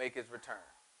God going to make his return.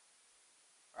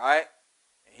 Right?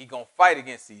 And he going to fight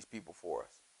against these people for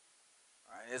us.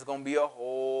 Right? It's going to be a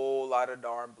whole lot of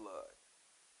darn blood.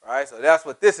 Right? So that's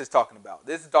what this is talking about.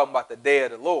 This is talking about the day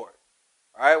of the Lord.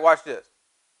 All right? Watch this.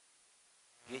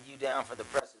 Get you down, for the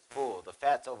press is full. The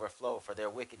fats overflow, for their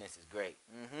wickedness is great.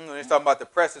 When it's talking about the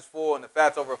press is full and the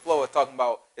fats overflow, it's talking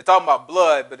about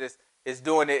blood, but it's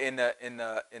doing it in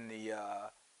the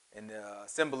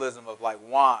symbolism of like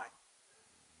wine.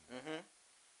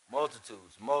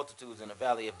 Multitudes in the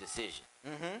valley of decision.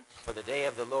 For the day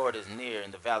of the Lord is near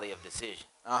in the valley of decision.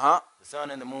 The sun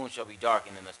and the moon shall be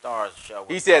darkened, and the stars shall.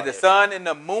 He said the sun and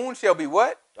the moon shall be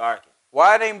what? Darkened.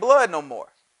 Why it ain't blood no more?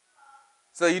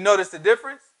 So you notice the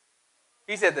difference?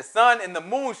 He said the sun and the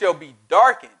moon shall be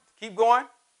darkened. Keep going.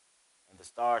 And the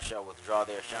stars shall withdraw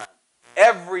their shine.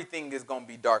 Everything is going to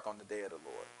be dark on the day of the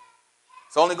Lord.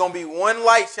 It's only going to be one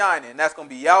light shining, and that's going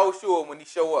to be Yahushua when he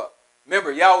show up.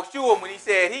 Remember, Yahushua, when he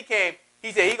said he came,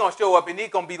 he said he's going to show up, and he's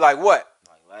going to be like what?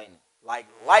 Like lightning. Like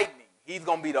lightning. He's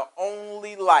going to be the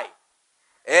only light.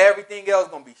 Everything else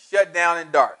is going to be shut down and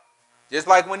dark. Just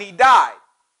like when he died.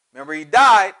 Remember, he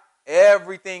died.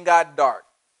 Everything got dark.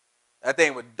 That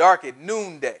thing was dark at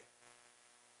noonday.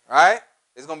 Right?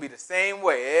 It's going to be the same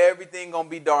way. Everything going to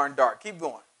be darn dark. Keep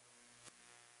going.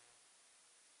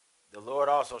 The Lord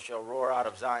also shall roar out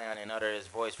of Zion and utter his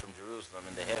voice from Jerusalem,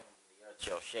 and the heaven and the earth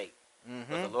shall shake.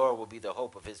 For the Lord will be the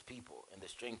hope of his people and the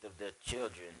strength of the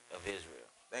children of Israel.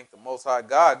 Thank the Most High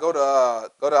God. Go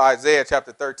to Isaiah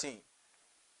chapter 13.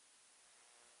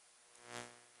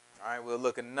 All right, we'll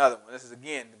look at another one. This is,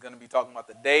 again, going to be talking about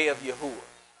the day of Yahuwah.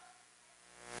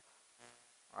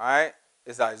 All right,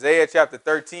 it's Isaiah chapter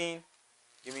 13.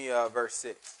 Give me verse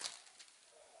 6.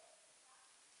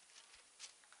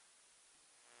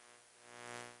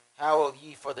 Howl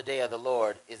ye, for the day of the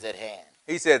Lord is at hand.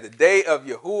 He said the day of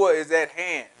Yahuwah is at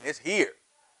hand. It's here.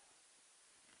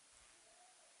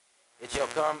 It shall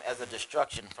come as a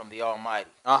destruction from the Almighty.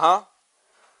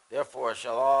 Therefore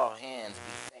shall all hands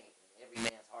be faint, and every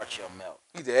man's heart shall melt.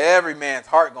 He said every man's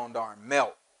heart gonna darn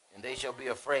melt. And they shall be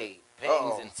afraid.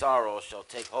 Pangs and sorrows shall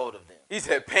take hold of them. He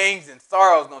said pangs and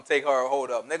sorrows gonna take her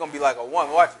hold of them. They're gonna be like a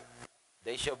woman. Watch it.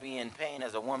 They shall be in pain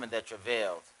as a woman that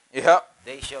travails. Yep.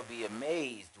 They shall be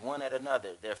amazed one at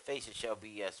another. Their faces shall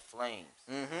be as flames.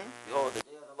 Behold, the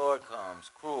day of the Lord comes,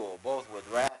 cruel, both with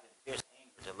wrath and fierce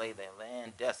anger, to lay the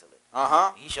land desolate.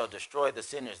 He shall destroy the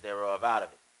sinners thereof out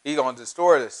of it. He's going to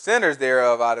destroy the sinners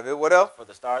thereof out of it. What else? For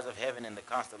the stars of heaven and the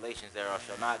constellations thereof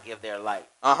shall not give their light.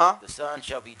 The sun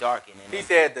shall be darkened. He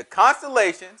said the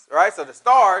constellations, right? So the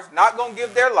stars not going to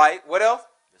give their light. What else?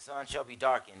 The sun shall be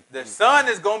darkened. The sun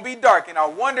is going to be darkened. I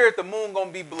wonder if the moon going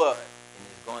to be blood. And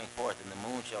is going forth, and the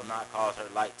moon shall not cause her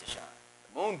light to shine.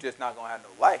 The moon just not going to have no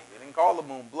light. They didn't call the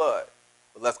moon blood.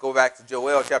 But let's go back to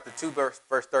Joel chapter 2, verse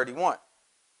 31.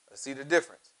 Let's see the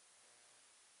difference.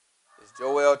 It's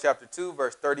Joel chapter 2,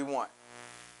 verse 31.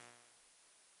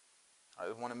 I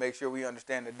just want to make sure we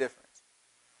understand the difference.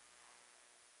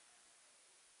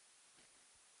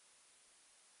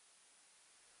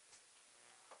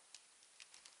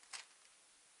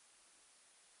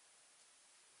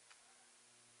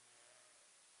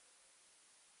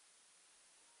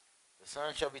 The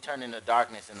sun shall be turned into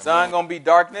darkness, and The the sun moon going to be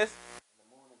darkness, and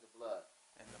the moon into blood.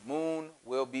 and the moon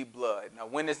will be blood. Now,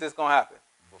 when is this going to happen?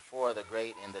 Before the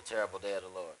great and the terrible day of the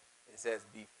Lord. It says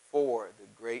before the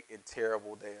great and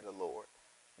terrible day of the Lord.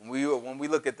 When we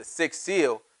look at the sixth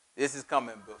seal, this is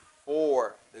coming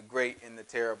before the great and the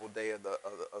terrible day of the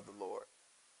Lord.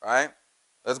 All right?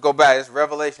 Let's go back. It's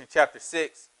Revelation chapter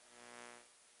 6.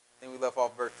 I think we left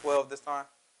off verse 12 this time.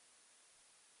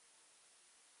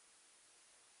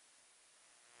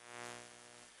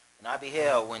 And I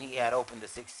beheld when he had opened the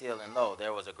sixth seal, and lo,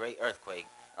 there was a great earthquake.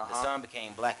 The sun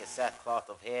became black as sackcloth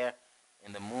of hair,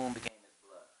 and the moon became as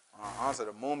blood. So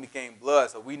the moon became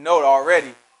blood. So we know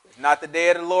already it's not the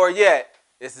day of the Lord yet.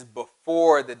 This is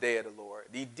before the day of the Lord.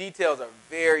 These details are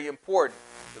very important.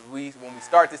 When we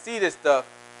start to see this stuff,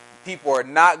 people are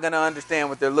not going to understand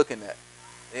what they're looking at.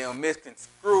 They're going to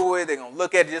misconstrue it. They're going to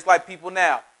look at it just like people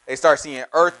now. They start seeing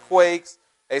earthquakes.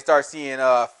 They start seeing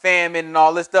famine and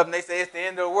all this stuff, and they say it's the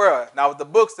end of the world. Now, what the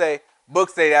books say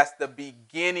that's the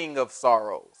beginning of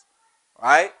sorrows,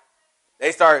 right?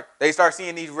 They start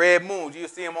seeing these red moons. You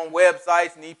see them on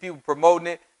websites, and these people promoting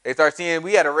it. They start seeing,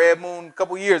 we had a red moon a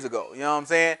couple years ago. You know what I'm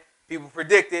saying? People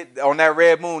predicted on that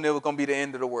red moon it was going to be the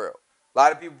end of the world. A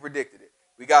lot of people predicted it.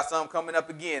 We got some coming up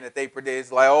again that they predict.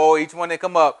 It's like, oh, each one that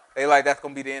come up, they like, that's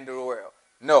going to be the end of the world.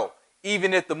 No.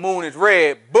 Even if the moon is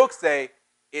red, books say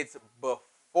it's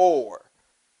before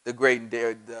the great and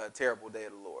the terrible day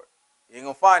of the Lord. You ain't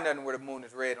going to find nothing where the moon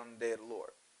is red on the day of the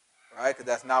Lord. Right? Because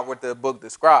that's not what the book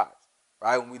describes.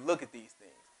 Right? When we look at these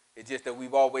things. It's just that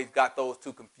we've always got those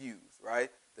two confused.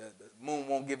 Right? The moon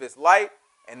won't give its light,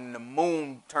 and the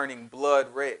moon turning blood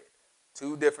red.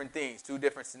 Two different things, two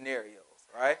different scenarios.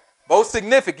 Right? Both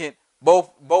significant,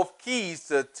 both keys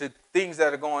to things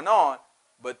that are going on,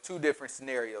 but two different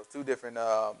scenarios, two different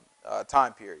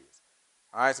time periods.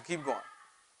 All right, so keep going.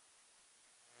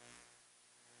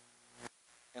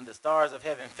 And the stars of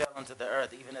heaven fell unto the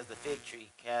earth, even as the fig tree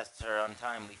casts her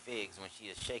untimely figs when she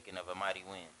is shaken of a mighty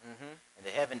wind. Mm-hmm. And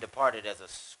the heaven departed as a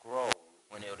scroll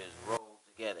when it is rolled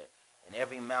together, and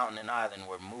every mountain and island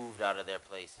were moved out of their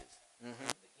places. Mm-hmm.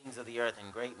 The kings of the earth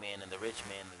and great men and the rich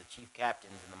men and the chief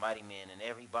captains and the mighty men and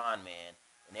every bondman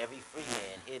and every free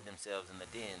man hid themselves in the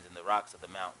dens and the rocks of the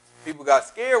mountains. People got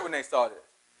scared when they saw this.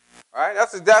 Right?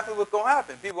 That's exactly what's going to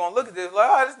happen. People going to look at this like,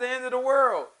 oh, this is the end of the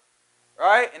world.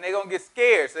 Right? And they're going to get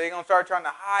scared. So they're going to start trying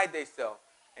to hide themselves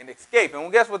and escape.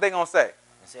 And guess what they're going to say?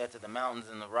 And said to the mountains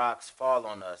and the rocks, fall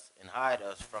on us and hide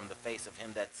us from the face of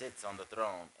him that sits on the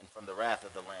throne and from the wrath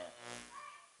of the Lamb.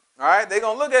 All right? They're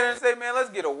going to look at it and say, man, let's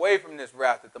get away from this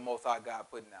wrath that the Most High God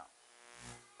putting out.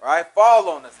 All right? Fall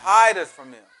on us. Hide us from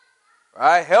him. All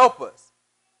right? Help us.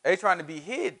 They're trying to be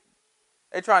hidden.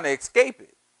 They're trying to escape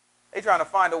it. They're trying to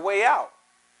find a way out.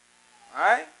 All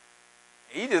right?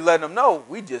 He just letting them know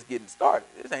we just getting started.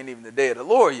 This ain't even the day of the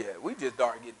Lord yet. We just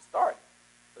started getting started.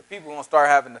 So people are going to start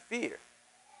having the fear.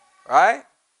 Right?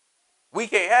 We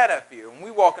can't have that fear. When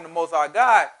we walk in the Most High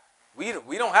God, we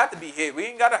don't have to be hid. We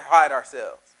ain't got to hide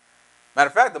ourselves. Matter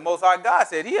of fact, the Most High God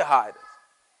said he'll hide us.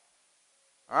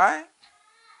 All right?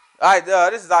 All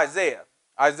right, this is Isaiah.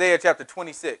 Isaiah chapter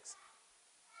 26.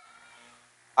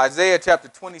 Isaiah chapter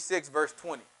 26, verse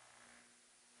 20.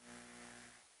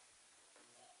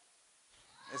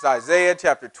 It's Isaiah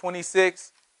chapter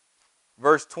 26,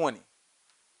 verse 20.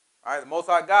 All right, the Most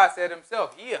High God said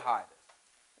himself, he'll hide us.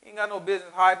 We ain't got no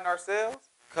business hiding ourselves.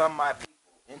 Come, my people,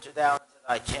 enter thou into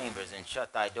thy chambers and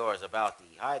shut thy doors about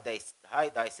thee.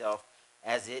 Hide thyself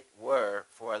as it were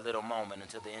for a little moment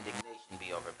until the indignation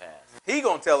be overpassed. He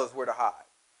gonna tell us where to hide.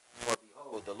 For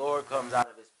behold, the Lord comes out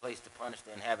of his place to punish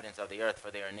the inhabitants of the earth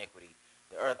for their iniquity.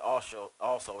 The earth also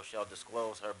shall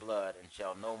disclose her blood and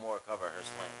shall no more cover her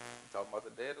slain. He's talking about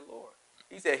the day of the Lord.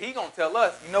 He said he gonna tell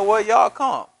us, you know what, y'all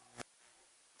come.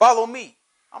 Follow me.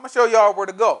 I'm gonna show y'all where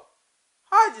to go.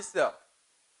 Hide yourself.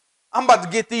 I'm about to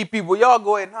get these people. Y'all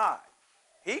go ahead and hide.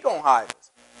 He gonna hide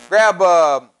us.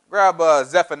 Grab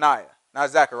Zephaniah. Not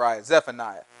Zechariah.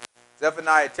 Zephaniah.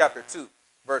 Zephaniah chapter 2,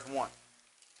 verse 1.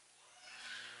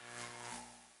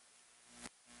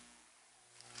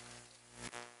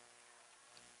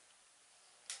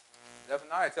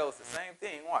 Zephaniah tells us the same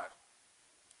thing. Watch.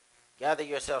 Gather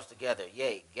yourselves together.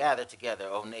 Yea, gather together,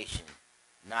 O nation,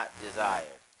 not desired.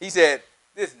 He said,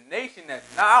 this nation that's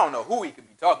not, I don't know who he could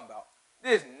be talking about.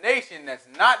 This nation that's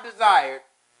not desired.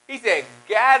 He said,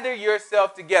 gather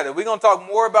yourself together. We're going to talk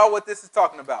more about what this is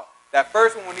talking about. That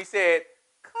first one when he said,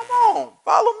 come on,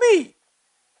 follow me.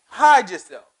 Hide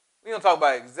yourself. We're going to talk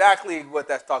about exactly what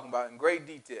that's talking about in great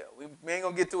detail. We ain't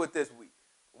going to get to it this week.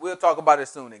 We'll talk about it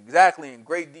soon. Exactly in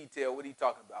great detail what he's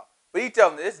talking about. But he's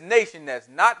telling this nation that's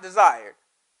not desired,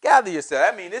 gather yourself.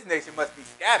 That means this nation must be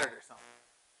scattered or something.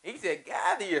 He said,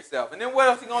 gather yourself. And then what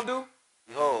else he going to do?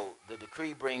 Behold, the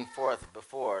decree bring forth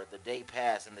before the day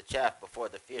pass, and the chaff before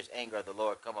the fierce anger of the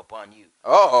Lord come upon you.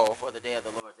 Uh-oh. Before the day of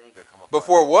the Lord's anger come upon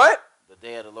Before you. what? The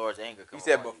day of the Lord's anger come upon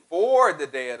you. He said before the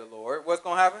day of the Lord. What's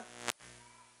going to happen?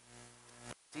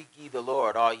 Seek ye the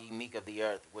Lord, all ye meek of the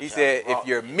earth. He said, if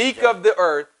you're meek of the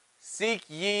earth, seek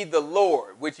ye the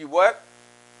Lord. Which ye what?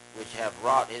 Which have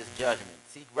wrought his judgment.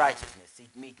 Seek righteousness,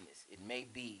 seek meekness. It may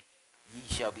be ye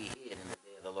shall be hid in the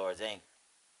day of the Lord's anger.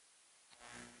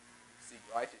 Seek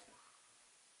righteousness.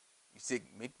 You seek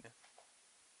meekness.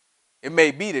 It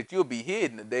may be that you'll be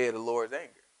hid in the day of the Lord's anger.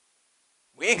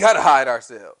 We ain't got to hide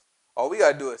ourselves. All we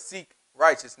got to do is seek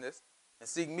righteousness and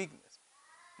seek meekness.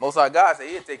 Most High God said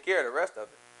he'll take care of the rest of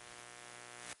it.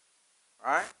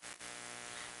 Right?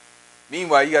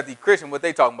 Meanwhile, you got these Christians, what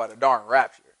they talking about, a darn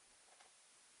rapture.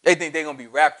 They think they're going to be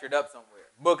raptured up somewhere.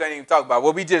 Book ain't even talking about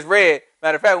what we just read.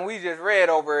 Matter of fact, when we just read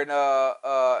over in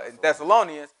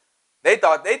Thessalonians, they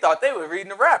thought they were reading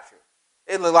the rapture.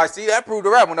 It looked like, see, that proved the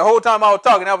rapture. When the whole time I was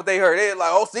talking, that's what they heard. They like,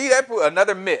 oh, see, that proved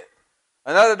another myth.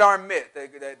 Another darn myth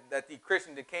that the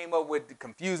Christians that came up with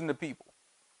confusing the people.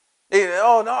 They said,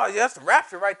 oh, no, that's the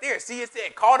rapture right there. See, it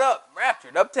said caught up,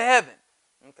 raptured, up to heaven.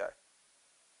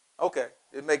 Okay,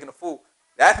 they're making a fool.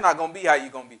 That's not going to be how you're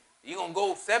going to be. You're going to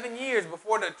go 7 years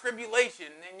before the tribulation,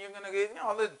 and then you're going to get,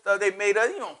 all this stuff they made up.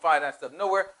 You don't find that stuff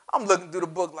nowhere. I'm looking through the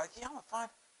book like, I'm going to find,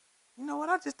 you know what,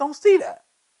 I just don't see that.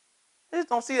 I just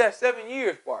don't see that 7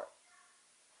 years part.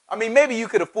 I mean, maybe you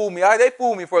could have fooled me. They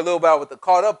fooled me for a little while with the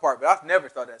caught up part, but I never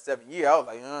saw that 7 year. I was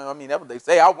like, I mean, that's what they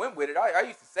say. I went with it. I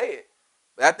used to say it.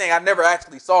 But I think I never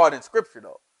actually saw it in Scripture,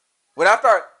 though. When I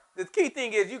start, the key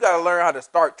thing is you got to learn how to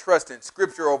start trusting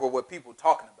Scripture over what people are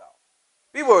talking about.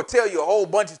 People will tell you a whole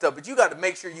bunch of stuff, but you got to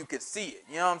make sure you can see it.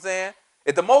 You know what I'm saying?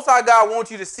 If the Most High God wants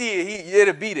you to see it,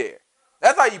 it'll be there.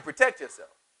 That's how you protect yourself.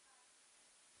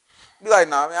 Be like,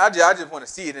 nah, man, I just want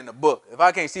to see it in the book. If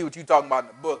I can't see what you're talking about in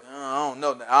the book, I don't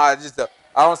know. I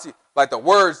don't see, like the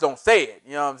words don't say it.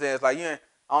 You know what I'm saying? It's like, I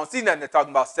don't see nothing that's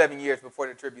talking about 7 years before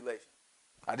the tribulation.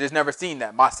 I just never seen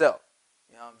that myself.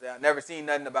 You know what I'm saying? I never seen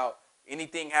nothing about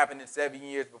anything happening 7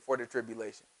 years before the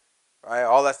tribulation. Right?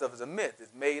 All that stuff is a myth.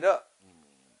 It's made up. You mean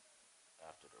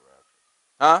after the rapture?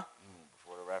 Huh? You mean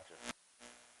before the rapture?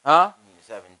 Huh? You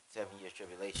mean 7 years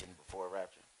tribulation before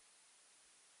rapture?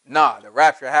 Nah, the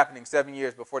rapture happening 7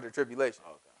 years before the tribulation.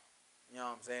 Okay. You know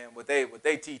what I'm saying? What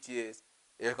they teach is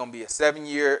there's going to be a 7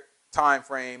 year time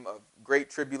frame of great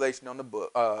tribulation on the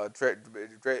book,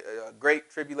 great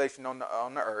tribulation on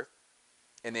the earth,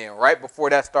 and then right before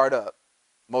that start up,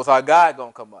 Most High God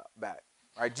gonna come back,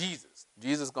 right?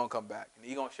 Jesus gonna come back, and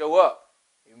he gonna show up.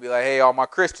 He gonna be like, hey, all my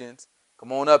Christians,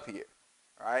 come on up here,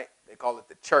 right? They call it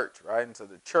the church, right? And so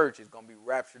the church is gonna be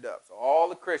raptured up. So all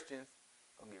the Christians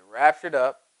gonna get raptured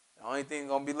up. The only thing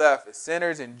gonna be left is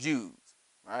sinners and Jews,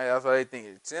 right? That's what they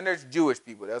think. Sinners, Jewish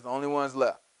people. That's the only ones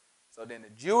left. So then the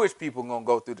Jewish people going to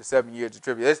go through the 7 years of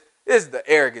tribulation. This is the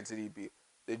arrogance of these people.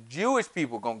 The Jewish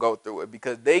people going to go through it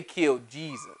because they killed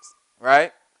Jesus,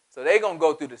 right? So they going to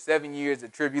go through the 7 years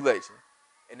of tribulation.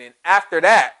 And then after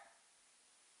that,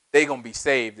 they going to be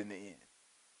saved in the end.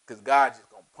 Because God just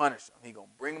going to punish them. He going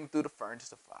to bring them through the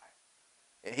furnace of fire.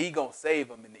 And he going to save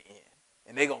them in the end.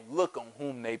 And they going to look on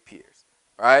whom they pierce,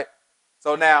 right?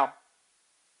 So now,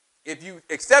 if you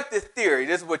accept this theory,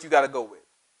 this is what you got to go with.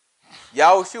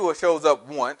 Yahushua shows up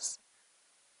once,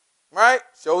 right?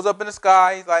 Shows up in the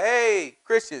sky. He's like, hey,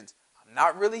 Christians, I'm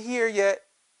not really here yet.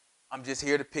 I'm just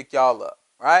here to pick y'all up,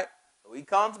 right? So he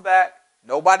comes back.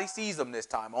 Nobody sees him this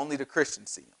time. Only the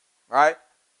Christians see him, right?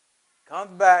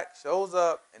 Comes back, shows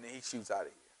up, and then he shoots out of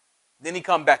here. Then he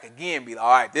come back again, be like,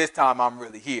 all right, this time I'm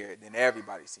really here. Then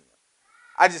everybody see him.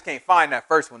 I just can't find that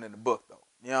first one in the book, though.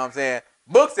 You know what I'm saying?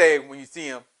 Book say when you see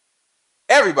him,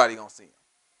 everybody gonna see him.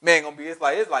 Man, gonna be it's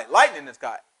like lightning in the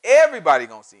sky. Everybody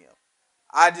gonna see him.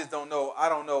 I just don't know. I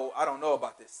don't know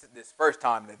about this first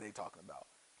time that they talking about.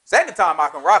 Second time I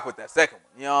can rock with that second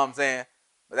one. You know what I'm saying?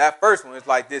 But that first one is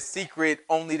like this secret,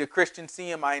 only the Christians see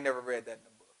him. I ain't never read that in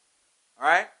the book. All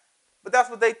right? But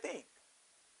that's what they think.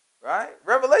 Right?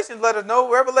 Revelation let us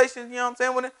know. Revelation, you know what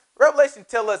I'm saying? Revelation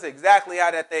tell us exactly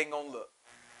how that thing gonna look.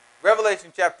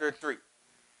 Revelation chapter 3.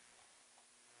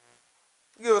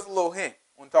 Give us a little hint.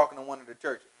 when talking to one of the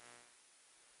churches.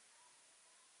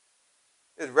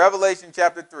 It's Revelation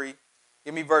chapter 3.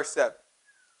 Give me verse 7.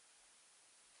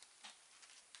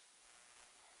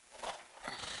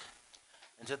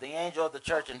 And to the angel of the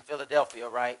church in Philadelphia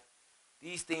write,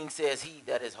 these things says he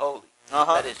that is holy,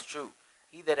 that is true,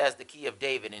 he that has the key of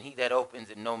David, and he that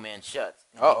opens and no man shuts,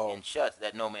 and shuts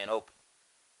that no man opens.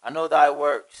 I know thy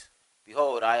works.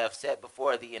 Behold, I have set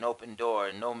before thee an open door,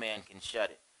 and no man can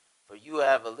shut it. For you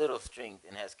have a little strength,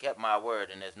 and has kept my word,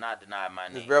 and has not denied my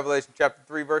name. This is Revelation chapter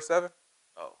 3, verse 7?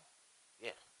 Oh, yeah,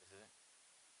 this is it.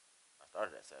 I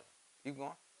started at 7. Keep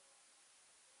going.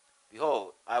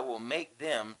 Behold, I will make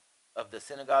them of the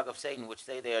synagogue of Satan, which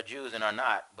say they are Jews and are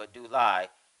not, but do lie.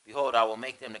 Behold, I will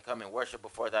make them to come and worship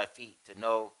before thy feet, to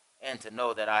know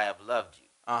that I have loved you.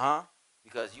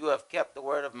 Because you have kept the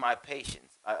word of my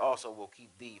patience, I also will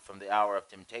keep thee from the hour of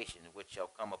temptation, which shall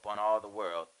come upon all the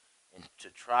world, and to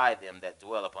try them that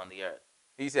dwell upon the earth.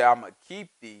 He said, I'm going to keep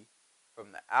thee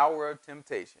from the hour of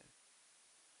temptation.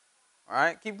 All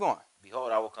right, keep going.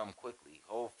 Behold, I will come quickly.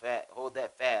 Hold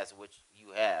that fast which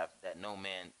you have, that no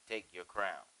man take your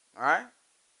crown. All right?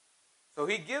 So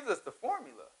he gives us the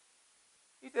formula.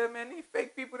 He said, man, these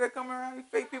fake people that come around, these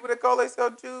fake people that call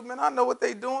themselves Jews, man, I know what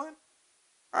they doing.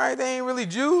 All right, they ain't really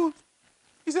Jews.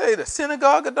 He said, the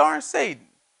synagogue of darn Satan.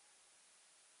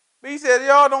 But he said,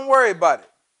 y'all don't worry about it.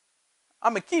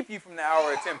 I'm going to keep you from the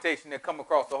hour of temptation that come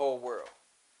across the whole world.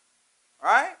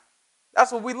 All right?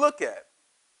 That's what we look at.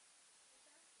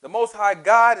 The Most High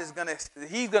God he's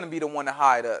going to be the one to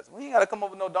hide us. We ain't got to come up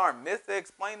with no darn myth to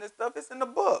explain this stuff. It's in the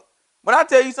book. When I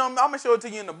tell you something, I'm going to show it to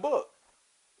you in the book.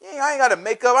 Yeah, I ain't got to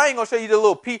make up. I ain't going to show you the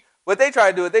little piece. What they try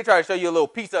to do is they try to show you a little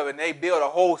piece of it, and they build a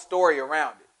whole story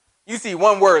around it. You see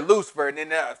one word, Lucifer, and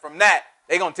then from that,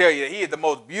 they're going to tell you that he is the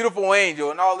most beautiful angel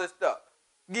and all this stuff.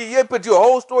 They put you a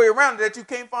whole story around it that you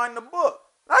can't find in the book.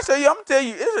 And I show you, I'm going to tell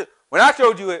you, when I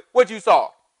showed you it, what you saw?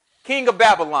 King of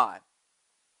Babylon.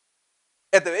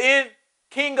 At the end,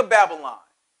 King of Babylon.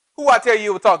 Who I tell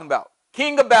you we're talking about?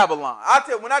 King of Babylon.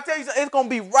 When I tell you something, it's going to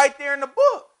be right there in the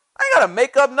book. I ain't got to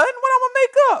make up nothing. What I'm going to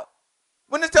make up?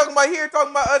 When it's talking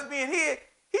about us being here,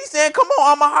 he's saying, come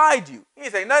on, I'm going to hide you. He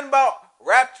ain't say nothing about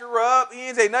rapture up. He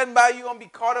ain't say nothing about you going to be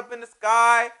caught up in the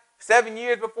sky 7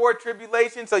 years before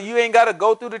tribulation, so you ain't got to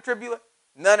go through the tribulation.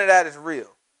 None of that is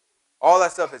real. All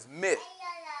that stuff is myth.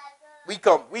 We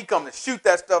come to shoot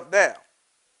that stuff down.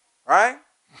 Right?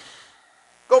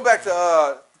 Go back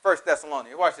to 1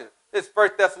 Thessalonians. Watch this. This is 1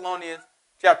 Thessalonians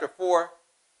chapter 4,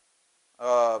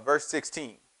 verse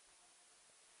 16.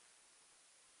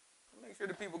 Make sure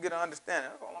the people get an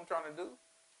understanding. That's all I'm trying to do.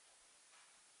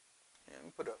 Yeah, let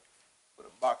me put a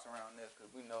box around this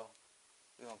because we know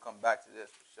we're going to come back to this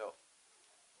for sure.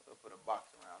 We'll put a box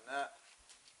around that.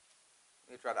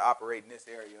 Let me try to operate in this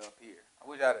area up here. I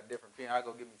wish I had a different pen. I'd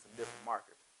go get me some different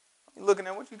markers. You looking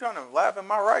at what you trying to laugh at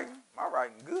my writing? My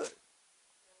writing good.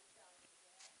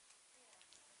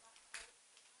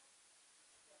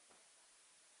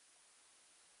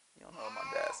 You don't know what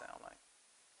my dad sound like.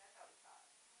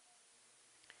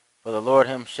 For the Lord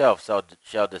himself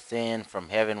shall descend from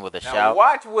heaven with a shout. Now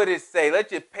watch what it say. Let's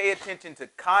just pay attention to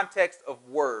context of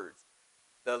words.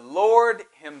 The Lord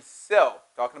himself,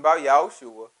 talking about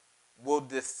Yahushua, will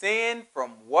descend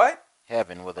from what?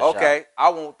 Heaven with a shout. Okay, I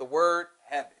want the word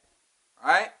heaven. All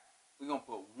right? We're going to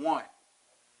put one.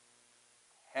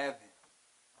 Heaven.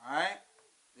 All right?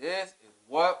 This is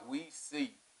what we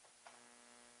see.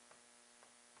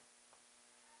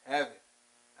 Heaven.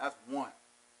 That's one.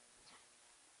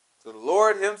 So the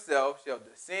Lord himself shall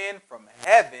descend from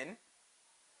heaven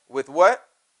with what?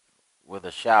 With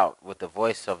a shout, with the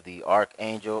voice of the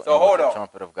archangel, so and hold with on. the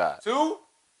trumpet of God. 2,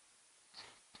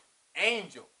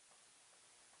 angel.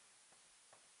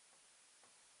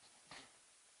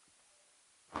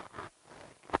 And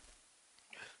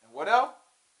what else?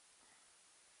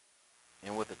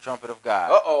 And with the trumpet of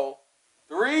God.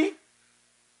 3,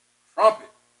 trumpet.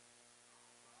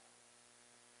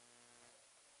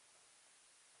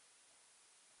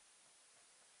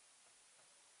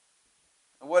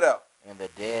 And what else? And the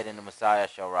dead and the Messiah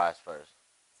shall rise first.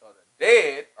 So the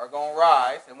dead are going to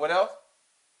rise. And what else?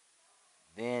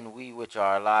 Then we which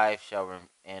are alive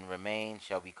and remain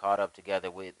shall be caught up together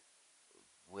with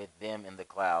them in the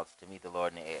clouds to meet the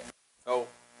Lord in the air. So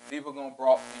people are going to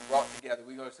be brought together.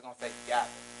 We're just going to say gather.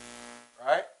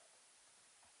 Right?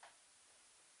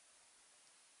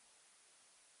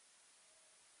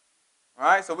 All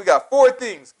right, so we got 4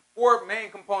 things, 4 main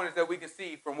components that we can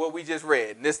see from what we just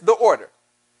read. And this is the order.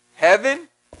 Heaven,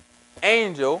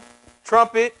 angel,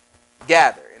 trumpet,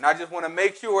 gather. And I just want to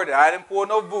make sure that I didn't pull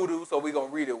no voodoo, so we're going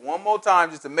to read it one more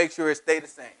time just to make sure it stay the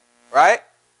same. Right?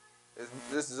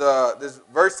 This is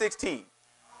verse 16.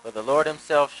 For the Lord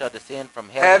himself shall descend from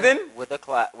heaven with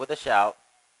a shout,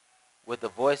 with the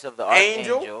voice of the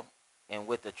archangel, and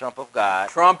with the trump of God.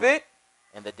 Trumpet.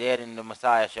 And the dead in the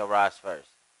Messiah shall rise first.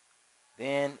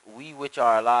 Then we which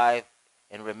are alive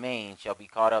and remain shall be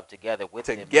caught up together with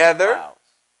them in the clouds.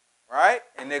 Right?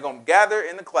 And they're going to gather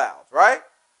in the clouds, right?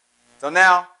 So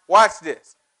now, watch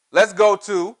this. Let's go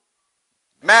to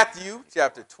Matthew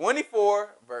chapter 24,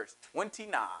 verse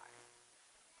 29.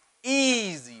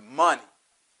 Easy money.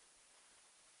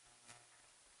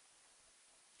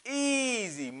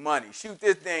 Easy money. Shoot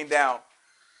this thing down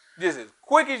just as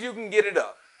quick as you can get it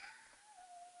up.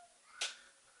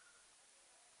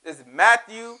 This is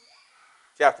Matthew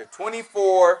chapter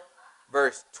 24,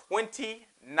 verse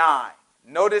 29.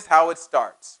 Notice how it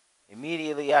starts.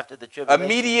 Immediately after the tribulation.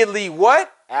 Immediately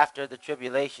what? After the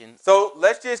tribulation. So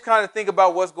let's just kind of think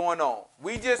about what's going on.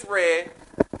 We just read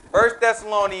 1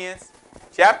 Thessalonians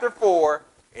chapter 4,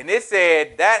 and it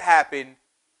said that happened.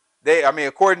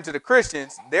 According to the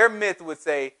Christians, their myth would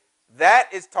say that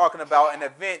is talking about an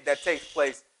event that takes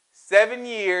place 7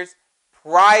 years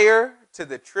prior to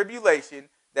the tribulation,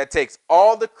 that takes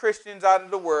all the Christians out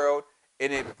of the world,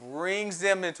 and it brings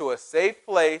them into a safe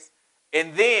place.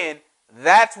 And then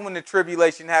that's when the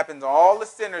tribulation happens on all the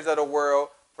sinners of the world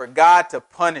for God to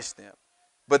punish them.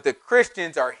 But the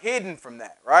Christians are hidden from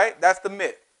that, right? That's the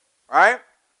myth, right?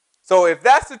 So if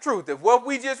that's the truth, if what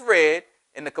we just read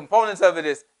and the components of it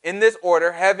is in this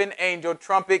order, heaven, angel,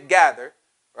 trumpet, gather,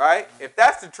 right? If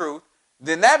that's the truth,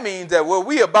 then that means that what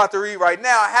we about to read right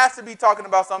now has to be talking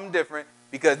about something different,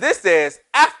 because this says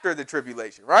after the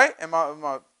tribulation, right? Am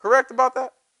I correct about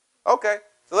that? Okay,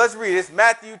 so let's read. It's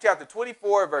Matthew chapter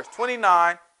 24, verse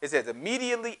 29. It says,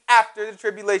 immediately after the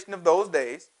tribulation of those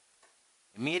days.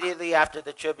 Immediately after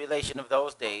the tribulation of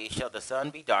those days shall the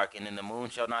sun be darkened, and the moon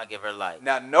shall not give her light.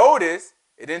 Now notice,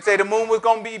 it didn't say the moon was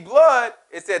going to be blood.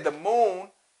 It said the moon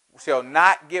shall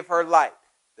not give her light.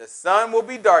 The sun will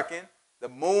be darkened. The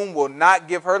moon will not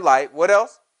give her light. What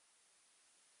else?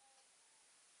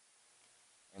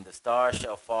 And the stars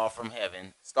shall fall from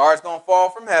heaven. Stars going to fall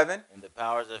from heaven. And the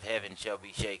powers of heaven shall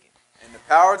be shaken. And the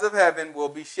powers of heaven will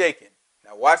be shaken.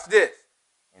 Now watch this.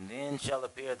 And then shall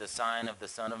appear the sign of the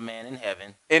Son of Man in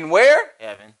heaven. In where?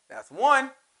 Heaven. That's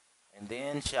one. And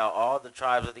then shall all the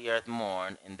tribes of the earth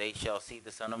mourn, and they shall see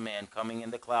the Son of Man coming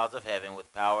in the clouds of heaven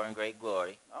with power and great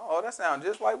glory. Oh, that sounds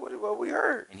just like what we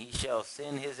heard. And he shall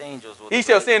send his angels. He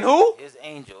shall send who? His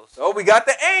angels. So we got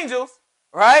the angels,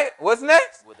 right? What's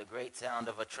next? With the great sound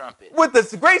of a trumpet. With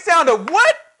the great sound of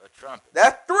what? A trumpet.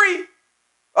 That's 3.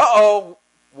 Uh-oh.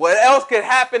 What else could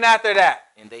happen after that?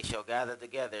 And they shall gather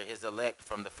together his elect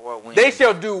from the four winds. They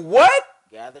shall do what?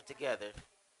 Gather together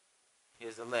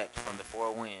his elect from the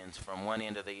four winds, from one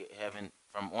end of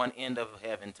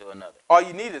heaven to another. All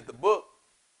you need is the book.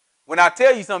 When I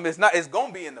tell you something, it's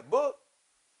gonna be in the book.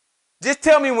 Just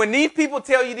tell me, when these people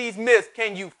tell you these myths,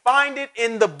 can you find it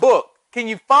in the book? Can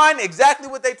you find exactly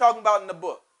what they're talking about in the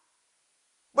book?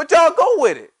 But y'all go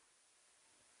with it.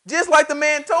 Just like the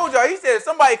man told y'all, he said if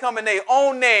somebody come in their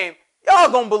own name,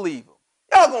 y'all gonna believe him.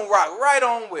 Y'all gonna rock right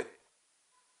on with it.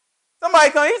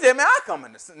 Somebody come, he said, man, I come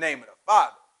in the name of the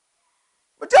Father.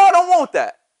 But y'all don't want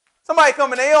that. Somebody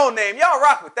come in their own name, y'all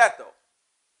rock with that though.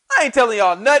 I ain't telling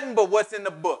y'all nothing but what's in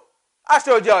the book. I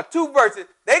showed y'all 2 verses.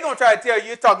 They gonna try to tell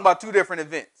you it's talking about 2 different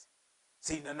events.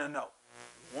 See, no.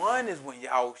 One is when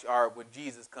Yahushua, when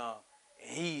Jesus come,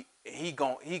 and he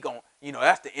gon',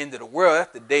 that's the end of the world.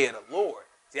 That's the day of the Lord.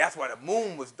 See, that's why the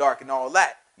moon was dark and all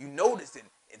that. You notice in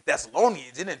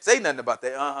Thessalonians, it didn't say nothing about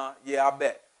that. Yeah, I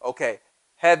bet. Okay,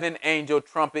 heaven, angel,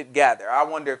 trumpet, gather. I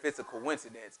wonder if it's a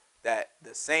coincidence that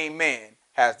the same man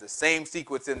has the same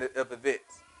sequence of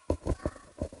events.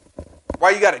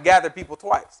 Why you got to gather people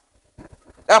twice?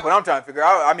 That's what I'm trying to figure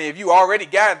out. I mean, if you already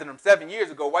gathered them 7 years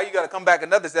ago, why you got to come back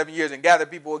another 7 years and gather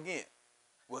people again?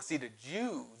 Well, see, the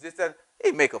Jews,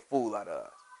 they make a fool out of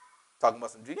us. Talking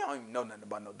about some Jews. Y'all don't even know nothing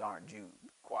about no darn Jews. Be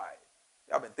quiet.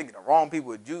 Y'all been thinking the wrong people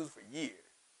with Jews for years.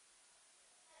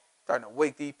 Starting to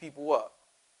wake these people up.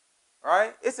 All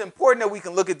right? It's important that we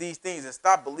can look at these things and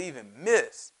stop believing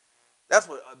myths. That's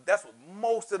what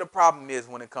most of the problem is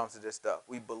when it comes to this stuff.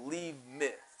 We believe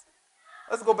myths.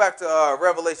 Let's go back to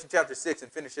Revelation chapter 6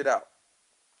 and finish it out.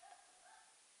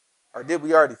 Or did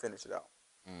we already finish it out?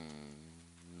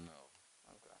 No.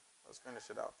 Okay. Let's finish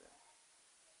it out then.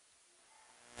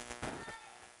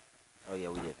 Oh, yeah,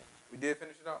 we did. We did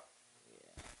finish it out?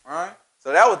 Yeah. All right?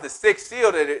 So that was the 6th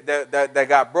seal that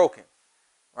got broken.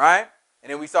 Right?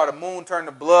 And then we saw the moon turn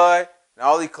to blood and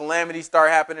all these calamities start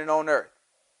happening on earth.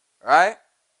 Right?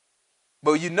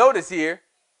 But you notice here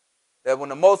that when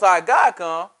the Most High God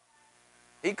comes,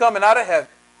 He coming out of heaven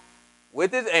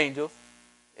with his angels,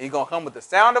 and he's going to come with the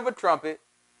sound of a trumpet,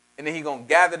 and then he's going to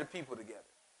gather the people together.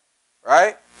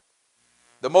 Right?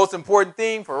 The most important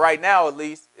thing, for right now at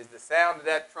least, is the sound of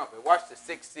that trumpet. Watch the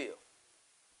sixth seal.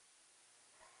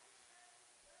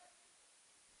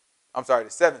 I'm sorry, the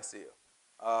seventh seal.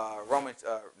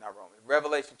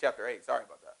 Revelation chapter 8. Sorry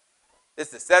about that.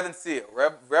 It's the seventh seal.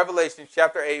 Revelation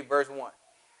chapter 8, verse 1.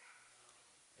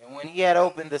 And when he had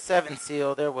opened the seventh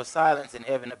seal, there was silence in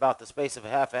heaven about the space of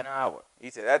half an hour.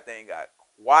 He said that thing got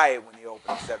quiet when he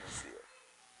opened the seventh seal.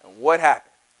 And what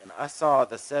happened? And I saw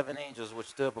the seven angels which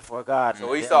stood before God.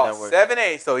 So he saw seven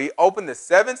angels. So he opened the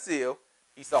seventh seal.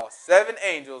 He saw seven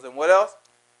angels. And what else?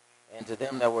 And to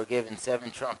them that were given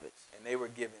seven trumpets. And they were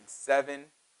given seven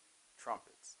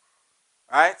trumpets.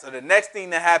 All right? So the next thing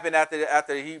that happened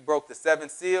after he broke the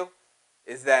seventh seal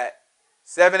is that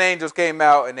seven angels came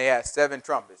out and they had seven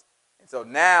trumpets. And so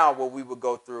now what we would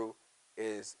go through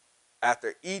is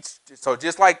after each, so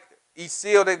just like each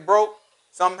seal they broke,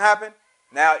 something happened.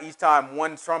 Now each time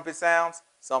one trumpet sounds,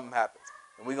 something happens.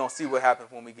 And we're going to see what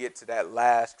happens when we get to that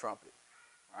last trumpet.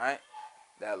 All right?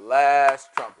 That last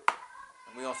trumpet.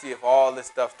 And we're going to see if all this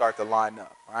stuff starts to line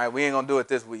up. All right? We ain't going to do it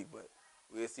this week, but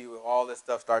we'll see if all this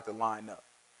stuff starts to line up.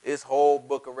 This whole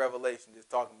book of Revelation is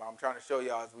talking about, I'm trying to show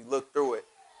y'all as we look through it,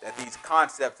 that these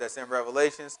concepts that's in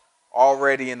Revelations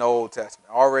already in the Old Testament,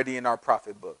 already in our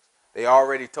prophet books. They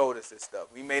already told us this stuff.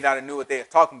 We may not have knew what they were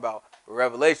talking about, but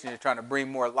Revelation is trying to bring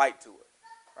more light to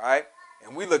it, right?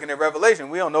 And we looking at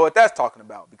Revelation, we don't know what that's talking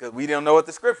about because we don't know what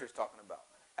the Scripture is talking about.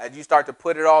 As you start to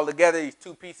put it all together, these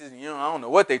two pieces, and I don't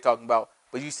know what they're talking about,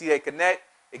 but you see they connect,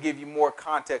 it gives you more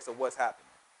context of what's happening.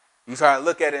 You try to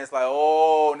look at it and it's like,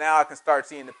 oh, now I can start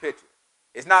seeing the picture.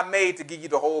 It's not made to give you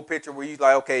the whole picture where you're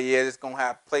like, okay, yeah, it's going to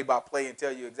have play by play and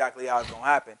tell you exactly how it's going to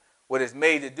happen. What it's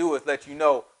made to do is let you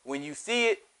know when you see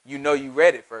it, you know you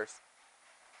read it first.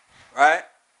 Right?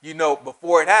 You know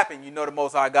before it happened, you know the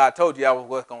Most High God told you that was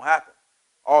what's going to happen.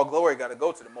 All glory got to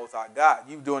go to the Most High God.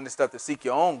 You doing this stuff to seek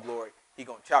your own glory, he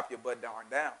going to chop your butt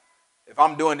down. If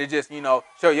I'm doing it just,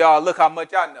 show y'all, look how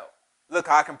much I know. Look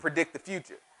how I can predict the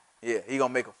future. Yeah, he going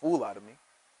to make a fool out of me.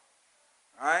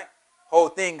 All right? Whole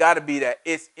thing got to be that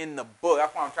it's in the book.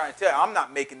 That's what I'm trying to tell you. I'm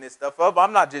not making this stuff up.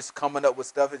 I'm not just coming up with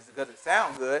stuff because it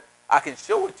sounds good. I can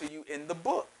show it to you in the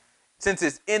book. Since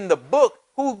it's in the book,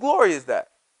 whose glory is that?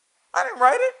 I didn't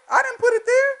write it. I didn't put it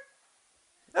there.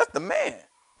 That's the man.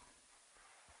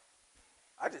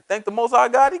 I just thank the Most High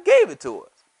God he gave it to us.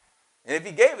 And if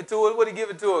he gave it to us, what did he give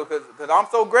it to us? Because I'm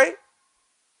so great?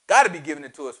 Got to be giving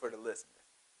it to us for the listeners.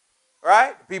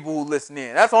 Right? The people who listen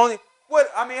in. That's only...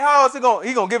 how else he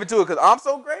going to give it to us because I'm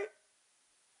so great?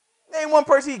 Name one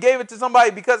person he gave it to somebody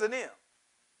because of them.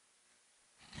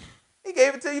 He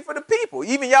gave it to you for the people.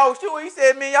 Even Yahushua, he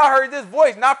said, man, y'all heard this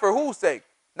voice, not for whose sake?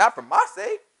 Not for my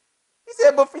sake. He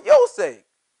said, but for your sake.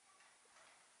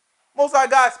 Most High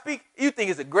God speak. You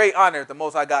think it's a great honor if the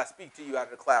Most High God speak to you out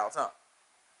of the clouds, huh?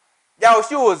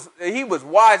 Yahushua, he was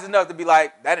wise enough to be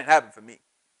like, that didn't happen for me.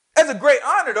 That's a great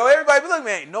honor, though. Everybody be like,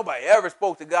 man, nobody ever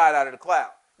spoke to God out of the cloud.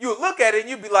 You would look at it and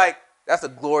you'd be like, that's a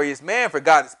glorious man for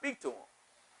God to speak to him.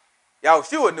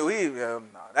 Yahushua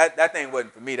knew that thing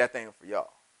wasn't for me, that thing was for y'all.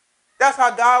 That's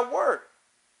how God works.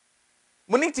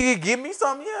 When he give me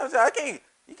something,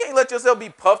 you can't let yourself be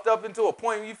puffed up into a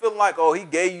point where you feel like, oh, he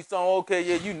gave you something, okay,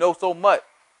 yeah, you know so much.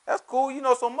 That's cool, you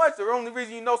know so much. The only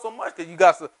reason you know so much is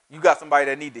because you got somebody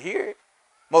that need to hear it.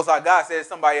 Most High God says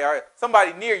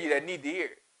somebody near you that need to hear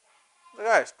it. Like,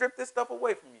 all right, strip this stuff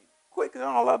away from you. Quick and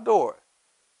all outdoors.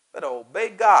 Better obey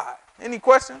God. Any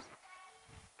questions?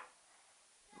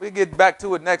 We'll get back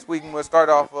to it next week and we'll start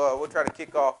off, we'll try to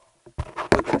kick off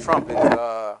with the trumpets.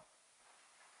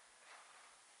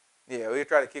 We'll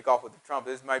try to kick off with the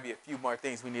trumpet. This might be a few more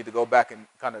things we need to go back and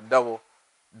kind of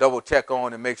double check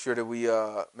on and make sure that we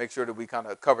kind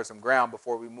of cover some ground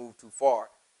before we move too far.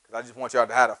 Because I just want y'all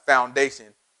to have a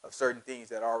foundation of certain things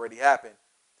that already happened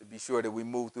to be sure that we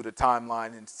move through the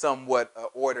timeline in somewhat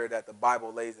order that the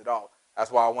Bible lays it out. That's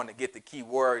why I want to get the key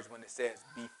words when it says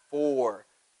before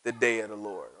the day of the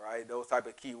Lord, right? Those type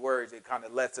of key words, it kind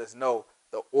of lets us know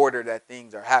the order that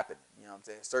things are happening. You know what I'm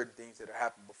saying? Certain things that are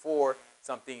happening before,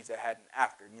 some things that happened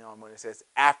after. You know, when it says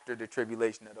after the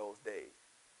tribulation of those days.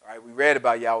 All right, we read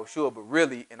about Yahushua, but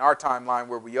really in our timeline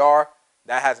where we are,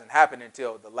 that hasn't happened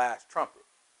until the last trumpet,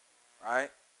 right?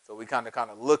 So we kind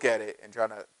of look at it and try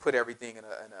to put everything in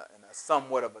a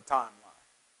somewhat of a timeline.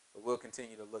 So we'll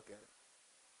continue to look at it.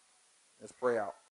 Let's pray out.